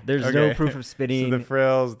 right? Yeah, there's no proof of spitting. So the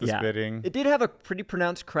frills, the spitting. It did have a pretty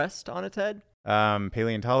pronounced crest on its head.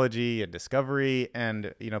 Paleontology and discovery,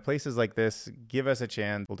 and places like this give us a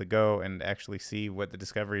chance to go and actually see what the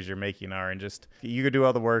discoveries you're making are, and just you could do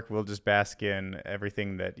all the work. We'll just bask in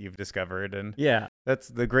everything that you've discovered, and that's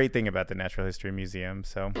the great thing about the Natural History Museum.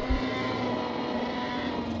 So,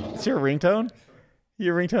 it's your ringtone.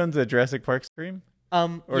 Your ringtone's a Jurassic Park scream?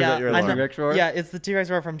 Or is that your alarm? T-Rex roar? Yeah, it's the T-Rex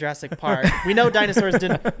roar from Jurassic Park. We know dinosaurs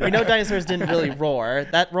didn't really roar.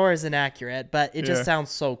 That roar is inaccurate, but it just sounds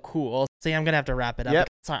so cool. So yeah, I'm gonna have to wrap it up. Yep.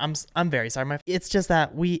 Sorry, I'm very sorry. It's just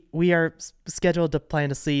that we are scheduled to plan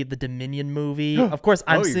to see the Dominion movie. Of course,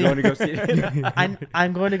 you're going to go see it.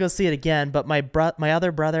 I'm going to go see it again, but my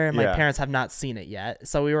other brother and my parents have not seen it yet.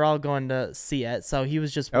 So we were all going to see it. So he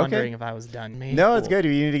was just wondering if I was done. No, it's good.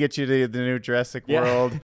 We need to get you to the new Jurassic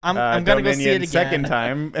World. I'm gonna go see it again. Second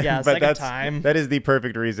time. Yeah, but second time. That is the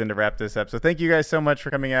perfect reason to wrap this up. So thank you guys so much for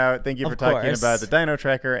coming out. Thank you for talking about the Dino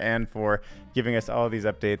Tracker and for giving us all of these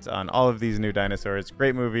updates on all of these new dinosaurs.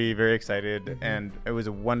 Great movie, very excited, and it was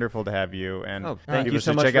wonderful to have you. And thank you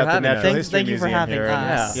so much check for out the having us. Natural History Thank you for Museum having here.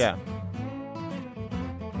 us. Yeah.